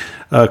a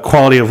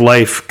quality of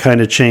life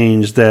kind of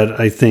change that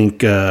I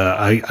think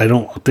I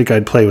don't think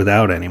I'd play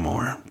without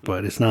anymore.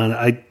 But it's not.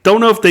 I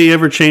don't know if they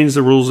ever changed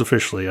the rules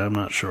officially. I'm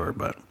not sure,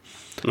 but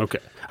okay.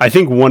 I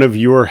think one of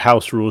your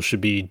house rules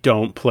should be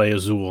don't play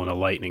Azul in a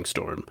lightning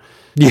storm.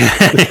 Yeah.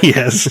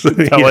 Yes.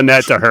 Telling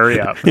that to hurry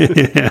up.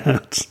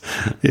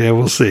 Yeah,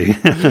 we'll see.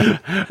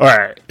 All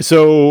right.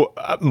 So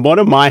one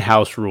of my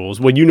house rules,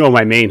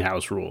 my main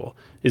house rule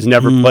is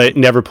never play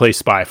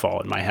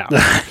Spyfall in my house.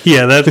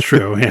 Yeah, that's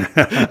true. Yeah.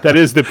 That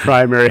is the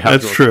primary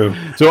house That's rule.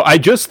 true. So I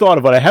just thought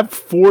of it. I have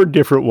 4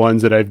 different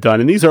ones that I've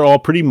done, and these are all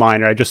pretty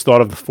minor. I just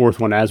thought of the 4th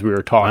one as we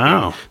were talking.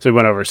 Wow. So we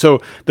went over.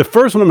 So the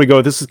first one I'm going to go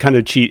with, this is kind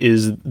of cheat,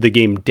 is the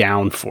game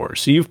Downforce.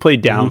 So you've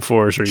played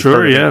Downforce. Or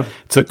sure, yeah.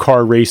 It's a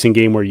car racing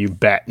game where you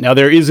bet. Now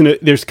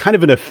there's kind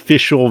of an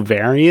official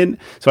variant.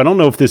 So I don't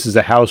know if this is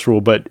a house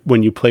rule, but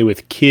when you play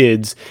with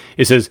kids,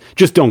 it says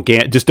just don't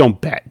bet.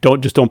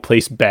 Don't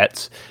place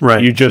bets.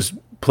 Right. You just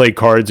play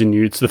cards and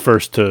it's the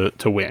first to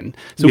win.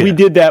 So we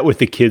did that with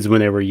the kids when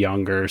they were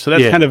younger. So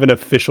that's kind of an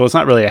official, it's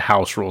not really a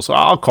house rule. So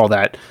I'll call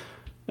that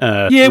we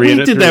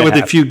did that with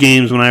a few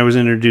games when I was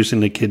introducing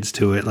the kids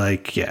to it.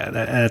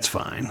 That's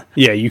fine.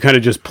 Yeah, you kind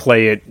of just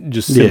play it,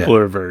 just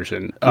simpler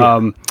version.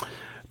 Yeah.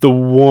 The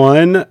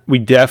one we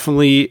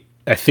definitely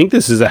I think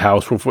this is a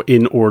house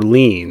in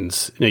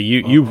Orleans. Now,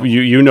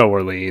 you know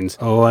Orleans.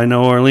 Oh, I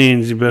know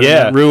Orleans. You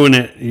better not ruin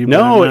it. You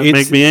better not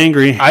make me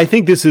angry. I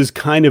think this is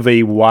kind of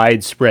a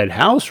widespread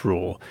house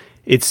rule.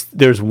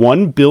 There's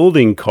one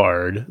building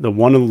card, the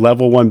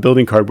level 1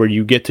 building card, where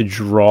you get to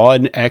draw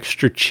two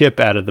extra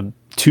chips out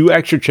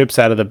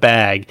of the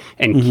bag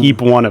and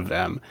keep one of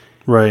them.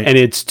 Right. And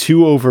it's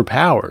too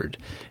overpowered.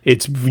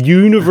 It's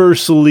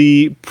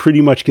universally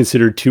pretty much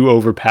considered too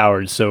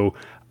overpowered. So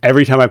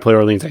every time I play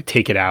Orleans, I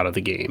take it out of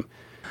the game.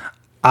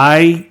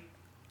 I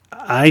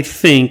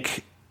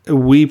think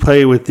we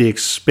play with the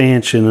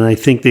expansion, and I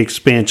think the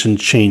expansion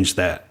changed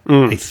that.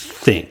 I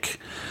think.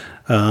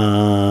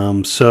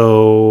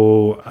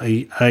 So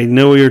I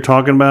know what you're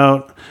talking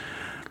about.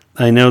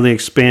 I know the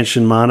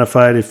expansion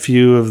modified a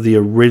few of the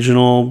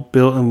original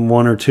built,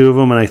 one or two of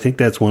them, and I think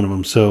that's one of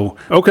them. So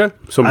okay,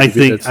 so I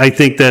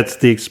think that's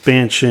the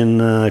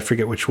expansion. I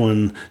forget which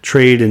one.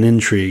 Trade and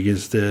Intrigue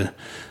is the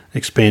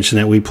expansion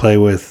that we play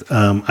with.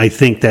 I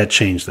think that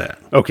changed that.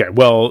 Okay,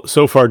 well,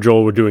 so far,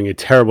 Joel, we're doing a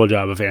terrible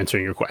job of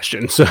answering your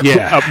question. So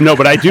yeah, no,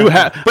 but I do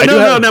have. But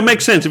no, that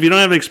makes sense. If you don't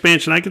have an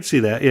expansion, I could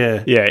see that.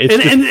 Yeah, yeah,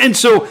 and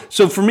so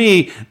for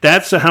me,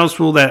 that's a house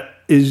rule that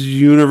is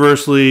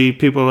universally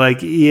people are like,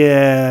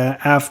 yeah,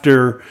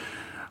 after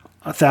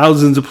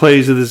thousands of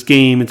plays of this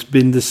game, it's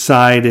been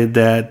decided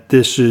that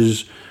this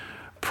is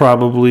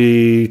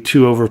probably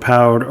too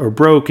overpowered or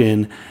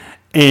broken.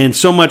 And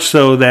so much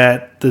so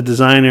that the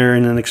designer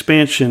in an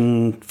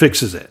expansion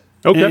fixes it.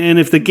 Okay. And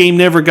if the game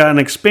never got an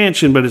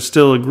expansion, but it's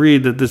still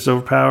agreed that this is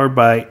overpowered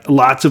by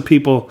lots of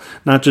people,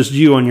 not just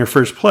you on your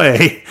first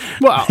play,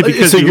 well,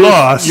 because so you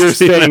lost. You're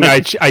saying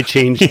I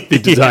changed the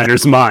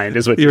designer's mind,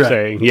 is what you're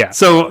saying. Yeah.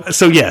 So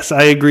yes,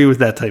 I agree with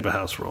that type of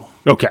house rule.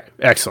 Okay,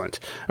 excellent.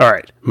 All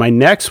right, my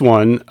next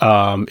one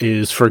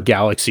is for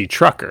Galaxy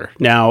Trucker.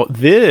 Now,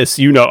 this,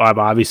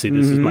 obviously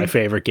this is my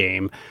favorite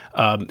game.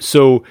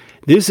 So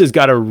this has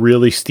got a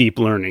really steep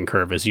learning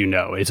curve, as you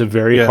know. It's a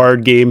very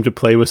hard game to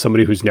play with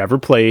somebody who's never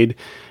played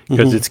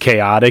because it's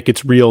chaotic,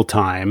 it's real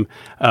time.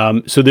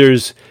 So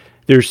there's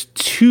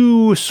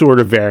two sort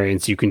of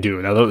variants you can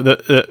do. Now,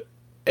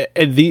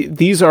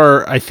 these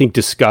are, I think,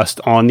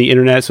 discussed on the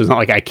internet, so it's not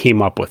like I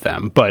came up with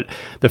them. But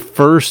the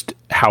first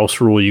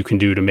house rule you can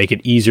do to make it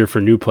easier for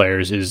new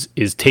players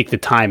is take the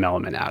time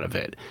element out of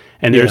it.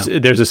 And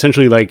there's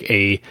essentially like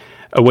a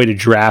way to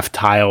draft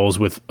tiles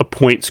with a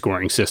point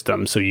scoring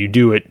system. So you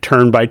do it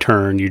turn by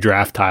turn, you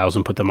draft tiles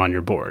and put them on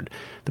your board.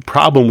 The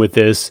problem with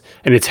this,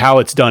 and it's how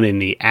it's done in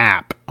the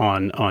app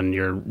on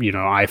your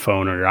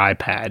iPhone or your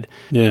iPad.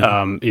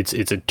 Yeah.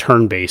 It's a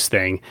turn-based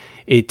thing.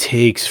 It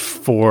takes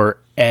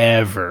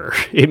forever.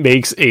 It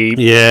makes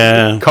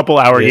a couple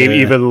hour game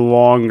even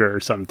longer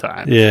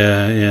sometimes.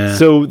 Yeah.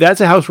 So that's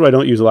a house rule I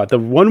don't use a lot. The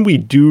one we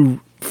do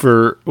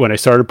for when I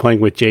started playing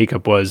with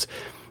Jacob was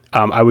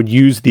I would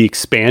use the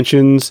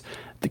expansions,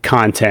 the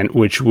content,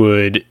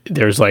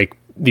 there's like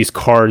these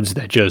cards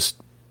that just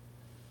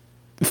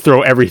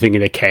throw everything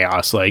into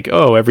chaos. Like,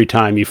 every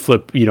time you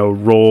flip,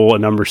 roll a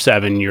number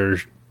 7, your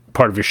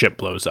part of your ship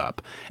blows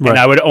up. Right. And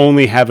I would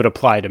only have it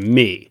apply to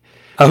me.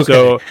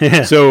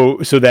 Okay.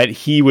 So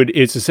that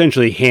it's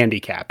essentially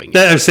handicapping.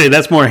 I would say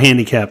that's more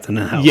handicapped than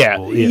a house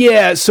rule.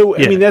 Yeah. So,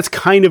 I mean, that's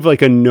kind of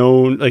like a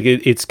known, like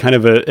it's kind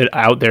of an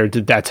out there,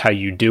 that's how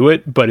you do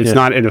it, but it's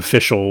not an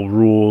official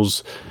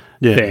rules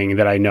thing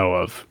that I know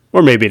of.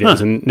 Or maybe it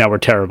is, and now we're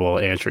terrible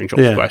at answering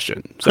Joel's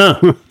question.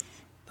 So.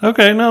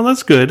 Okay, no,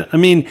 that's good. I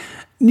mean,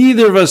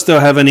 neither of us, though,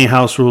 have any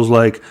house rules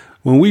like,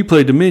 when we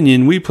play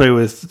Dominion,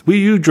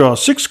 you draw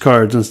 6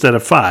 cards instead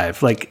of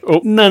 5. Like,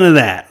 none of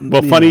that.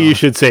 Well, funny you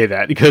should say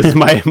that, because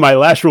my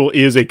last rule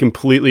is a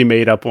completely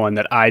made up one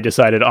that I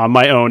decided on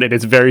my own, and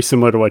it's very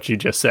similar to what you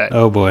just said.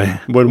 Oh boy.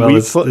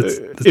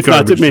 It's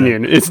not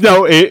Dominion.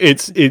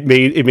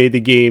 It made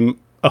the game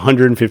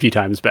 150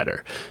 times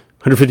better.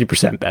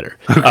 150% better.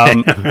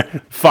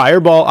 Okay.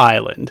 Fireball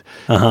Island.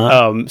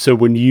 So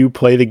when you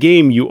play the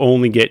game, you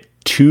only get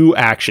 2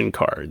 action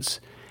cards.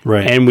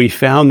 Right. And we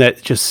found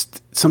that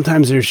just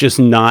sometimes there's just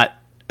not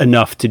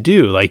enough to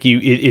do. Like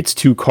it's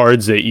 2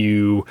 cards that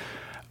you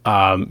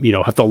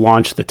have to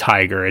launch the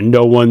tiger, and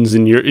no one's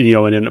in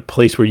in a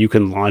place where you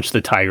can launch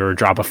the tiger or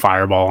drop a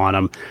fireball on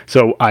them.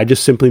 So I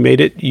just simply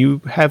made it,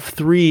 you have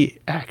 3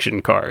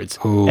 action cards.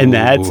 Ooh. And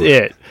that's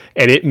it.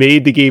 And it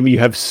made the game, you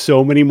have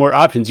so many more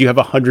options. You have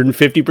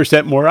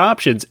 150% more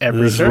options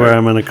every This turn. is where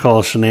I'm going to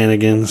call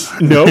shenanigans.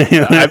 No,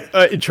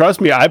 trust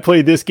me, I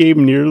played this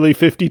game nearly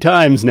 50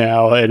 times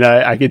now, and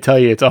I can tell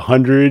you it's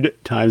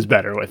 100 times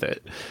better with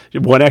it.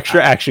 1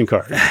 extra action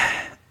card.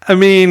 I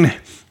mean,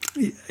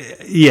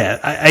 yeah,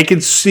 I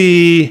could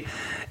see.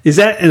 Is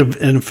that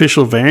an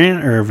official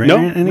variant or a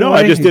variant? No,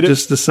 I just did it.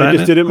 I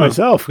just did it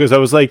myself, because I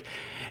was like,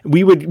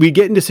 we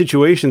get into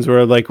situations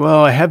where I'm like,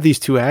 well, I have these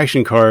 2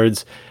 action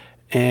cards,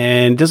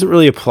 and it doesn't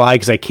really apply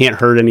because I can't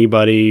hurt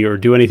anybody or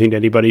do anything to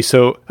anybody.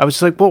 So I was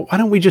just like, well, why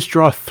don't we just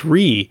draw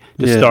 3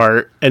 to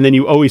start? And then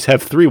you always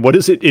have 3. What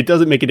is it? It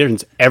doesn't make a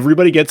difference.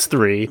 Everybody gets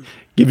 3,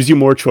 gives you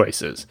more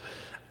choices.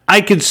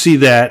 I could see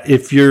that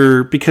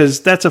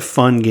because that's a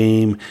fun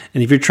game,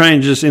 and if you're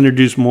trying to just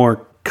introduce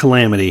more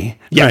calamity,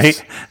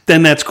 right,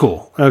 then that's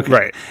cool. Okay.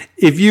 Right.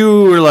 If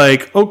you were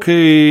like,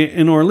 okay,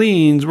 in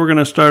Orleans, we're going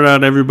to start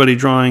out everybody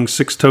drawing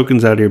 6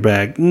 tokens out of your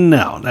bag.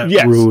 No, that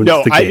ruins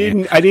the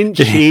game. I didn't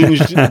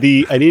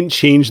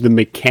change the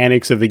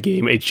mechanics of the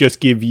game. It just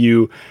give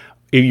you,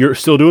 if you're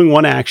still doing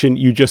one action,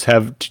 you just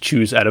have to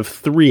choose out of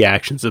 3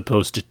 actions as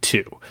opposed to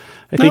 2.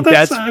 I think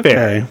that's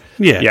fair.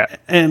 Yeah.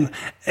 And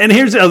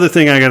here's the other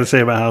thing I got to say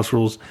about house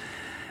rules.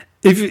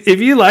 If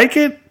you like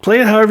it,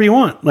 play it however you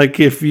want. Like,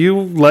 if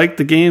you like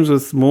the games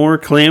with more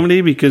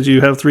calamity because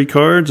you have 3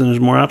 cards and there's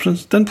more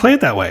options, then play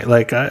it that way.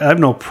 Like, I have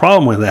no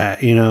problem with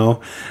that, you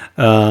know.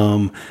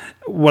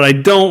 What I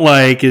don't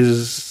like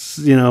is,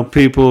 you know,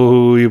 people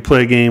who you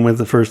play a game with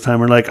the first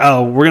time are like,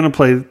 oh, we're going to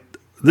play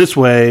this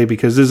way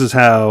because this is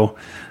how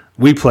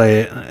we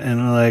play it. And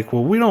we're like,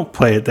 well, we don't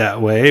play it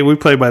that way. We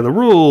play by the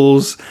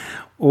rules.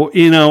 Or,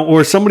 you know,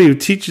 or somebody who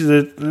teaches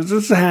it. This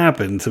has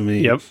happened to me.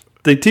 Yep.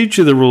 They teach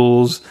you the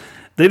rules.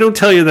 They don't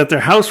tell you that their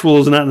house rule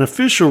is not an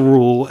official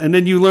rule, and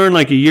then you learn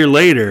like a year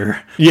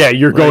later. Yeah,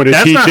 you're going to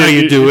that's teach not it. How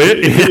you do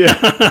it.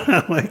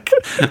 Yeah. Like,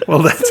 well,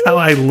 that's how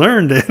I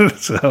learned it,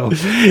 so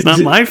it's not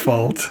my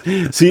fault.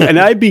 See, and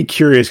I'd be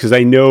curious because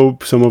I know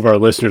some of our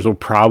listeners will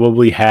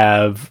probably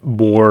have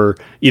more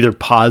either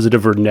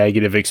positive or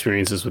negative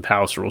experiences with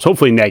house rules.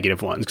 Hopefully,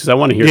 negative ones because I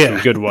want to hear some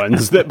good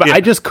ones. But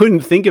I just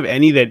couldn't think of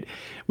any that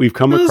we've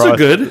come across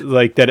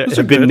like that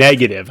have been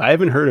negative. I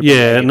haven't heard of.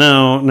 Yeah,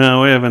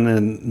 no, we haven't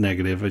been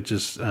negative. It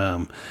just,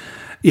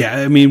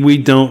 I mean, we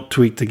don't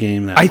tweak the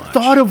game that much. I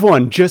thought of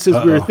one just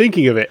as we were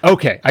thinking of it.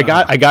 Okay, I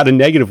got a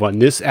negative one.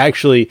 This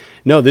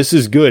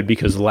is good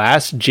because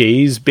last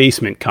Jay's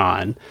Basement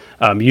Con,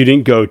 you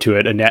didn't go to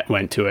it. Annette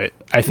went to it.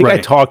 I think I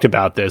talked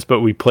about this,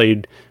 but we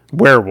played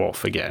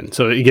Werewolf again.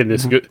 So again,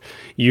 this is good.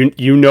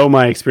 You know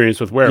my experience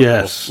with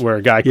Werewolf, where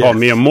a guy called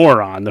me a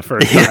moron the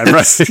first time,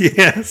 right?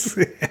 Yes.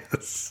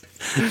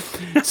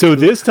 So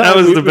this time that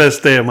was the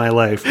best day of my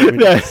life. Put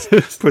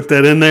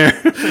that in there.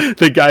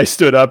 The guy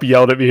stood up,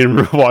 yelled at me,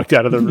 and walked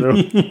out of the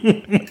room.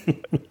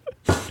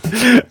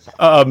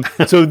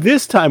 So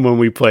this time when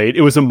we played,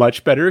 it was a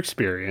much better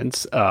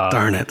experience.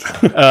 Darn it.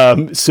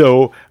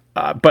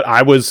 But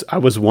I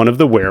was one of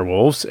the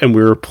werewolves, and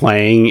we were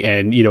playing,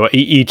 and you know,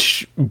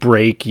 each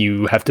break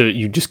you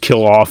just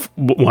kill off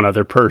one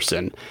other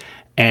person,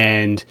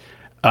 and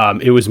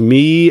it was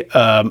me,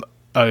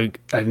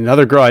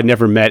 another girl I'd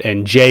never met,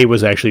 and Jay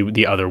was actually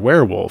the other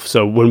werewolf.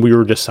 So when we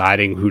were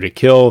deciding who to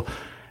kill,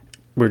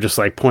 we're just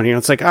like pointing out,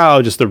 it's like,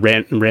 oh, just the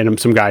random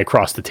some guy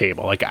across the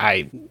table. Like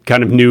I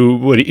kind of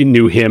knew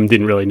him,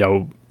 didn't really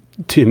know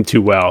him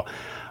too well.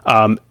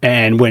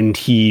 And when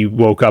he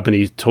woke up and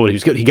he told he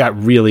was good, he got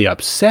really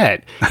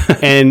upset.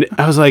 And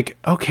I was like,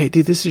 okay,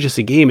 dude, this is just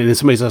a game. And then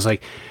somebody else was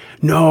like,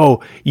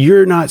 no,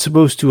 you're not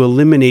supposed to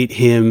eliminate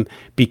him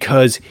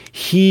because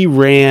he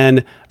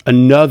ran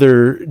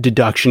another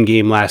deduction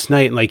game last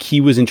night. And like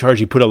he was in charge,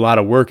 he put a lot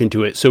of work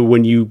into it. So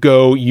when you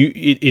go,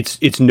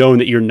 it's known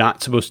that you're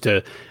not supposed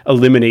to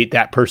eliminate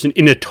that person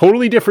in a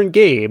totally different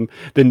game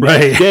the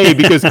next day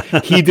because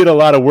he did a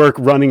lot of work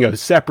running a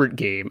separate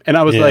game. And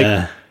I was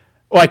like,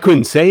 well, I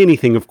couldn't say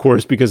anything, of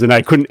course, because then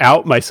I couldn't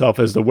out myself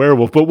as the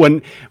werewolf. But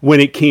when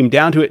it came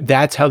down to it,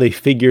 that's how they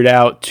figured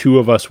out 2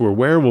 of us were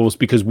werewolves,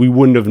 because we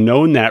wouldn't have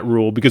known that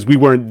rule because we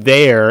weren't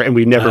there and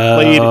we never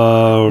played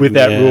with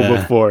that rule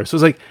before. So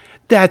it's like,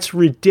 that's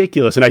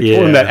ridiculous. And I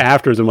told him that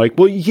afterwards. I'm like,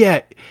 well,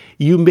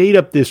 you made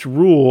up this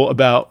rule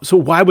about, so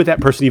why would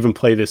that person even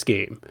play this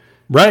game?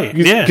 Right.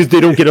 Because they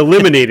don't get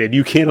eliminated.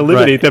 You can't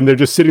eliminate them. They're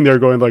just sitting there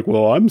going like,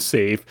 well, I'm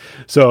safe.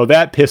 So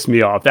that pissed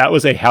me off. That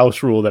was a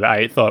house rule that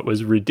I thought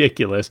was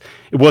ridiculous.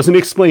 It wasn't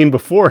explained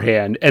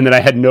beforehand, and then I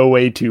had no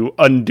way to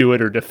undo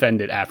it or defend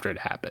it after it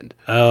happened.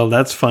 Oh,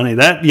 that's funny.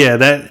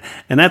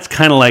 And that's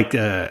kind of like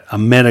a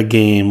meta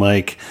game.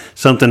 Like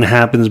something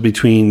happens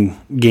between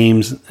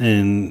games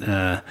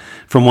and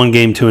from one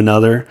game to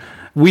another.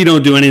 We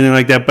don't do anything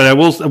like that, but I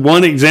will.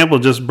 One example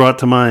just brought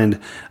to mind.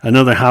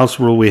 Another house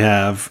rule we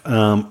have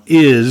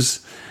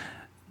is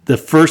the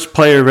first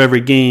player of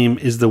every game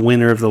is the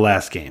winner of the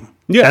last game.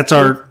 Yeah, that's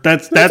a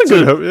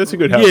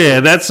good house. Yeah,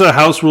 that's a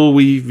house rule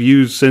we've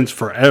used since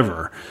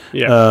forever.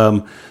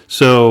 Yeah.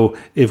 So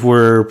if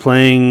we're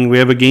playing, we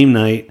have a game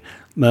night.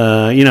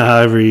 You know how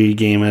every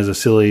game has a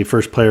silly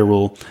first player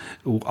rule.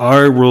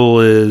 Our rule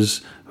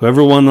is,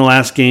 whoever won the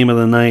last game of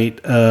the night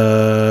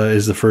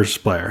is the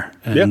first player.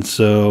 And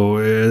so,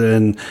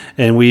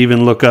 and we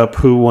even look up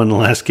who won the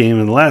last game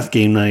in the last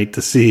game night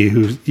to see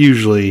who's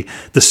usually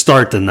to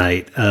start the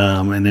night.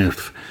 And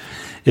if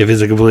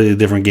it's a completely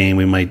different game,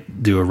 we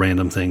might do a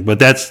random thing. But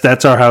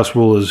that's our house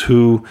rule, is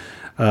who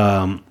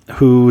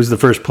who was the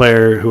first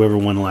player who ever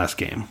won the last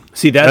game.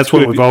 See, that's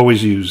what we've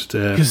always used.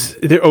 Because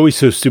they're always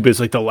so stupid.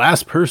 It's like the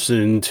last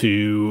person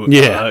to,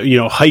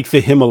 hike the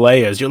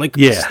Himalayas. You're like,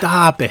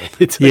 stop it.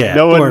 It's like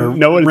no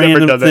one's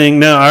ever done that.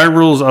 No, our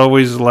rule's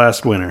always the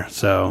last winner.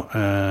 So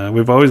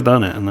we've always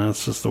done it, and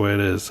that's just the way it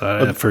is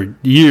for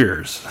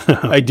years.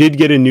 I did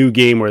get a new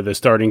game where the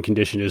starting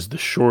condition is the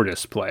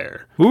shortest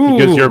player. Ooh.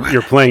 Because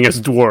you're playing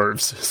as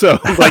dwarves. So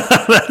like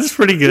that's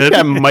pretty good.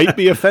 That might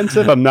be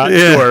offensive. I'm not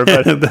sure,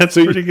 but that's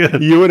pretty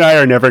good. You and I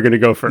are never going to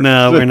go first.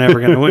 No, we're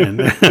never going to win.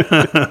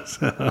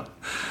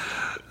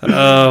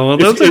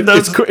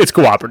 It's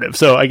cooperative,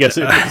 so I guess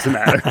it doesn't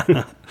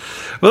matter.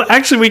 Well,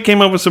 actually, we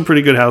came up with some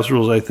pretty good house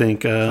rules. I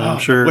think I'm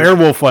sure.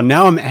 Werewolf one.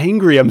 Now I'm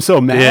angry. I'm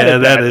so mad. Yeah,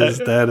 at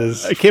that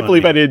is. I can't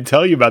believe I didn't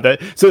tell you about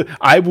that. So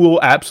I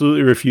will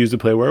absolutely refuse to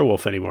play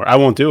Werewolf anymore. I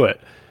won't do it.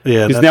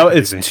 Yeah, because now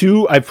it's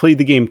two. I played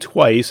the game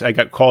twice. I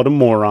got called a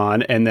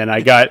moron, and then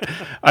I got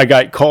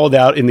called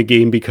out in the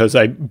game because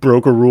I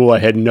broke a rule. I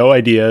had no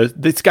idea.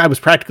 This guy was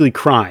practically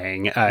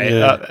crying.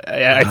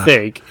 I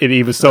think, and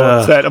he was so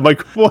upset. I'm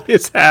like, what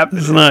is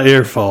happening? It's not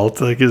your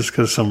fault. Like it's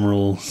because some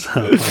rules.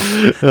 So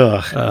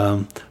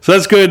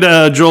that's good,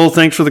 Joel.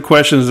 Thanks for the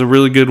question. It's a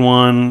really good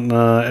one.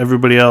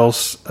 Everybody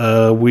else,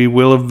 we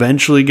will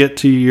eventually get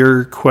to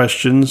your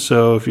questions.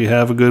 So if you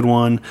have a good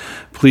one,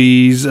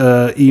 please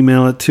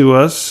email it to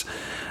us.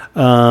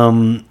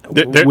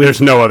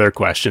 There's no other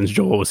questions.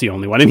 Joel was the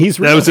only one, and he's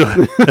no.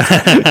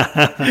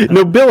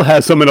 Bill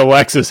has some, and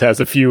Alexis has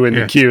a few in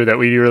the queue that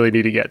we really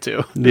need to get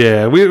to.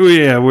 Yeah,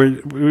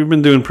 we've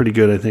been doing pretty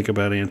good, I think,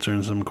 about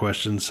answering some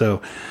questions.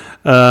 So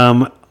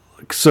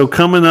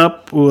coming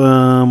up,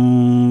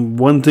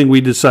 one thing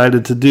we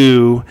decided to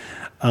do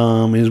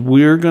is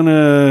we're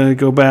gonna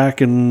go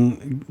back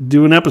and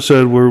do an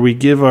episode where we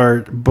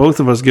both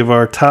of us give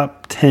our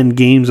top 10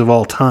 games of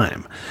all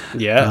time.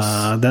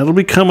 Yes, that'll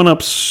be coming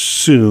up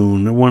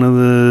soon. One of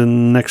the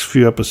next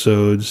few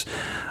episodes.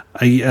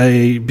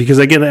 Because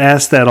I get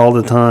asked that all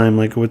the time,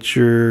 like, what's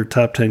your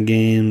top 10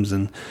 games?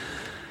 And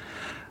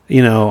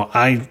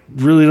I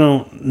really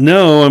don't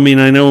know. I mean,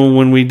 I know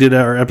when we did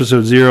our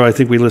episode 0, I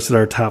think we listed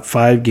our top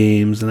 5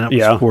 games, and that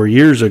was 4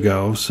 years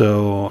ago.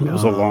 So it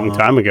was a long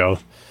time ago.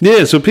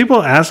 Yeah, so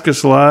people ask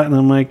us a lot, and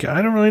I'm like,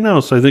 I don't really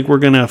know. So I think we're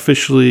going to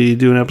officially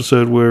do an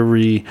episode where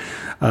we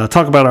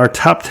talk about our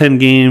top 10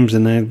 games,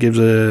 and that gives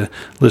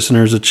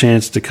listeners a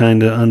chance to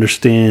kind of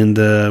understand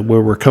where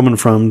we're coming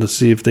from to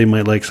see if they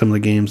might like some of the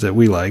games that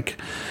we like.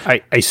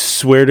 I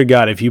swear to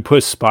God, if you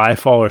put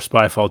Spyfall or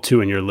Spyfall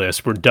 2 in your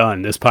list, we're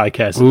done. This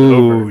podcast is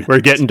over.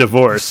 We're getting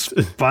divorced.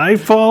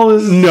 Spyfall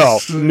is... No.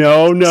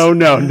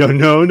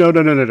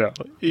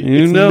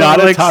 It's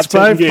not a top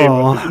 10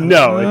 game.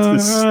 No,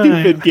 it's a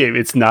stupid game.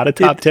 It's not a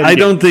top 10 game. I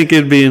don't think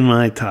it'd be in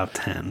my top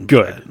 10.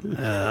 Good.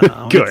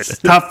 Good.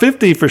 Top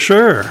 50 for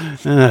sure.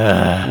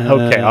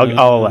 Okay,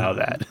 I'll allow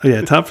that.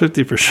 Yeah, top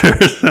 50 for sure.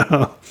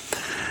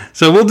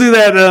 So we'll do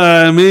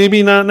that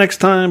maybe not next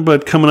time,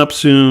 but coming up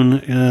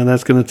soon.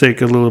 That's going to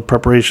take a little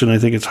preparation. I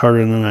think it's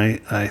harder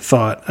than I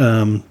thought.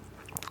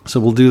 So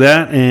we'll do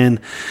that and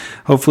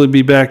hopefully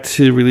be back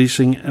to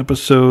releasing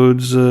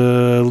episodes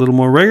a little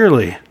more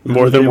regularly.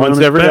 More than once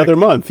every other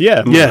month,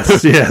 yeah.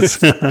 Yes.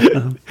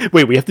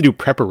 Wait, we have to do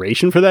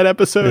preparation for that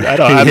episode?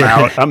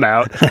 I'm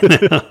out.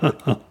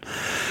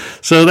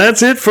 So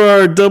that's it for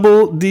our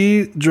Double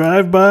D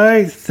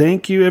Drive-By.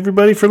 Thank you,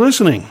 everybody, for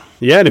listening.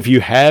 Yeah, and if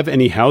you have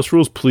any house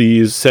rules,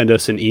 please send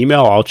us an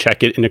email. I'll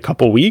check it in a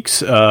couple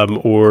weeks,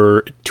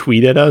 or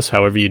tweet at us,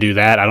 however you do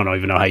that. I don't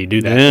even know how you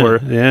do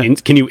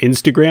that. Can you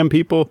Instagram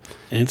people?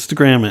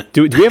 Instagram it.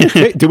 Do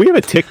we have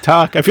a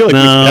TikTok? I feel like we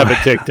should have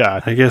a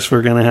TikTok. I guess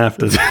we're going to have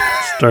to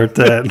start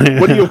that.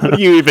 What do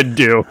you even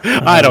do?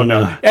 I don't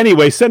know.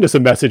 Anyway, send us a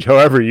message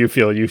however you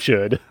feel you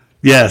should.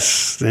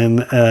 Yes,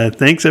 and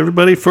thanks,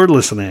 everybody, for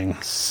listening.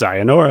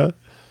 Sayonara.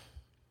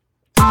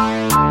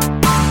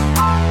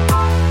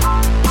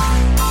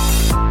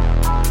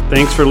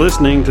 Thanks for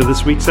listening to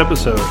this week's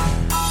episode.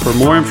 For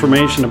more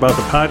information about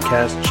the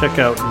podcast, check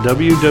out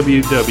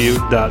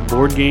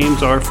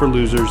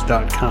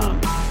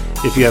www.boardgamesareforlosers.com.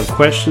 If you have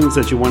questions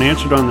that you want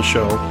answered on the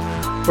show,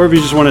 or if you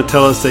just want to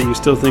tell us that you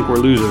still think we're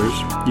losers,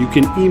 you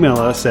can email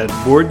us at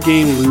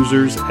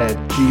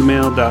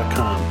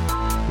boardgamelosers@gmail.com.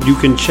 You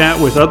can chat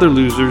with other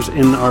losers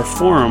in our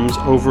forums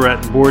over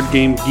at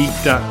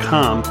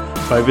BoardGameGeek.com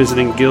by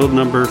visiting guild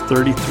number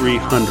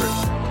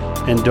 3300.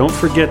 And don't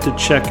forget to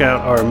check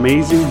out our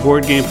amazing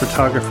board game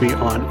photography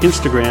on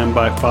Instagram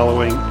by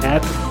following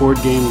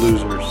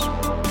 @BoardGameLosers.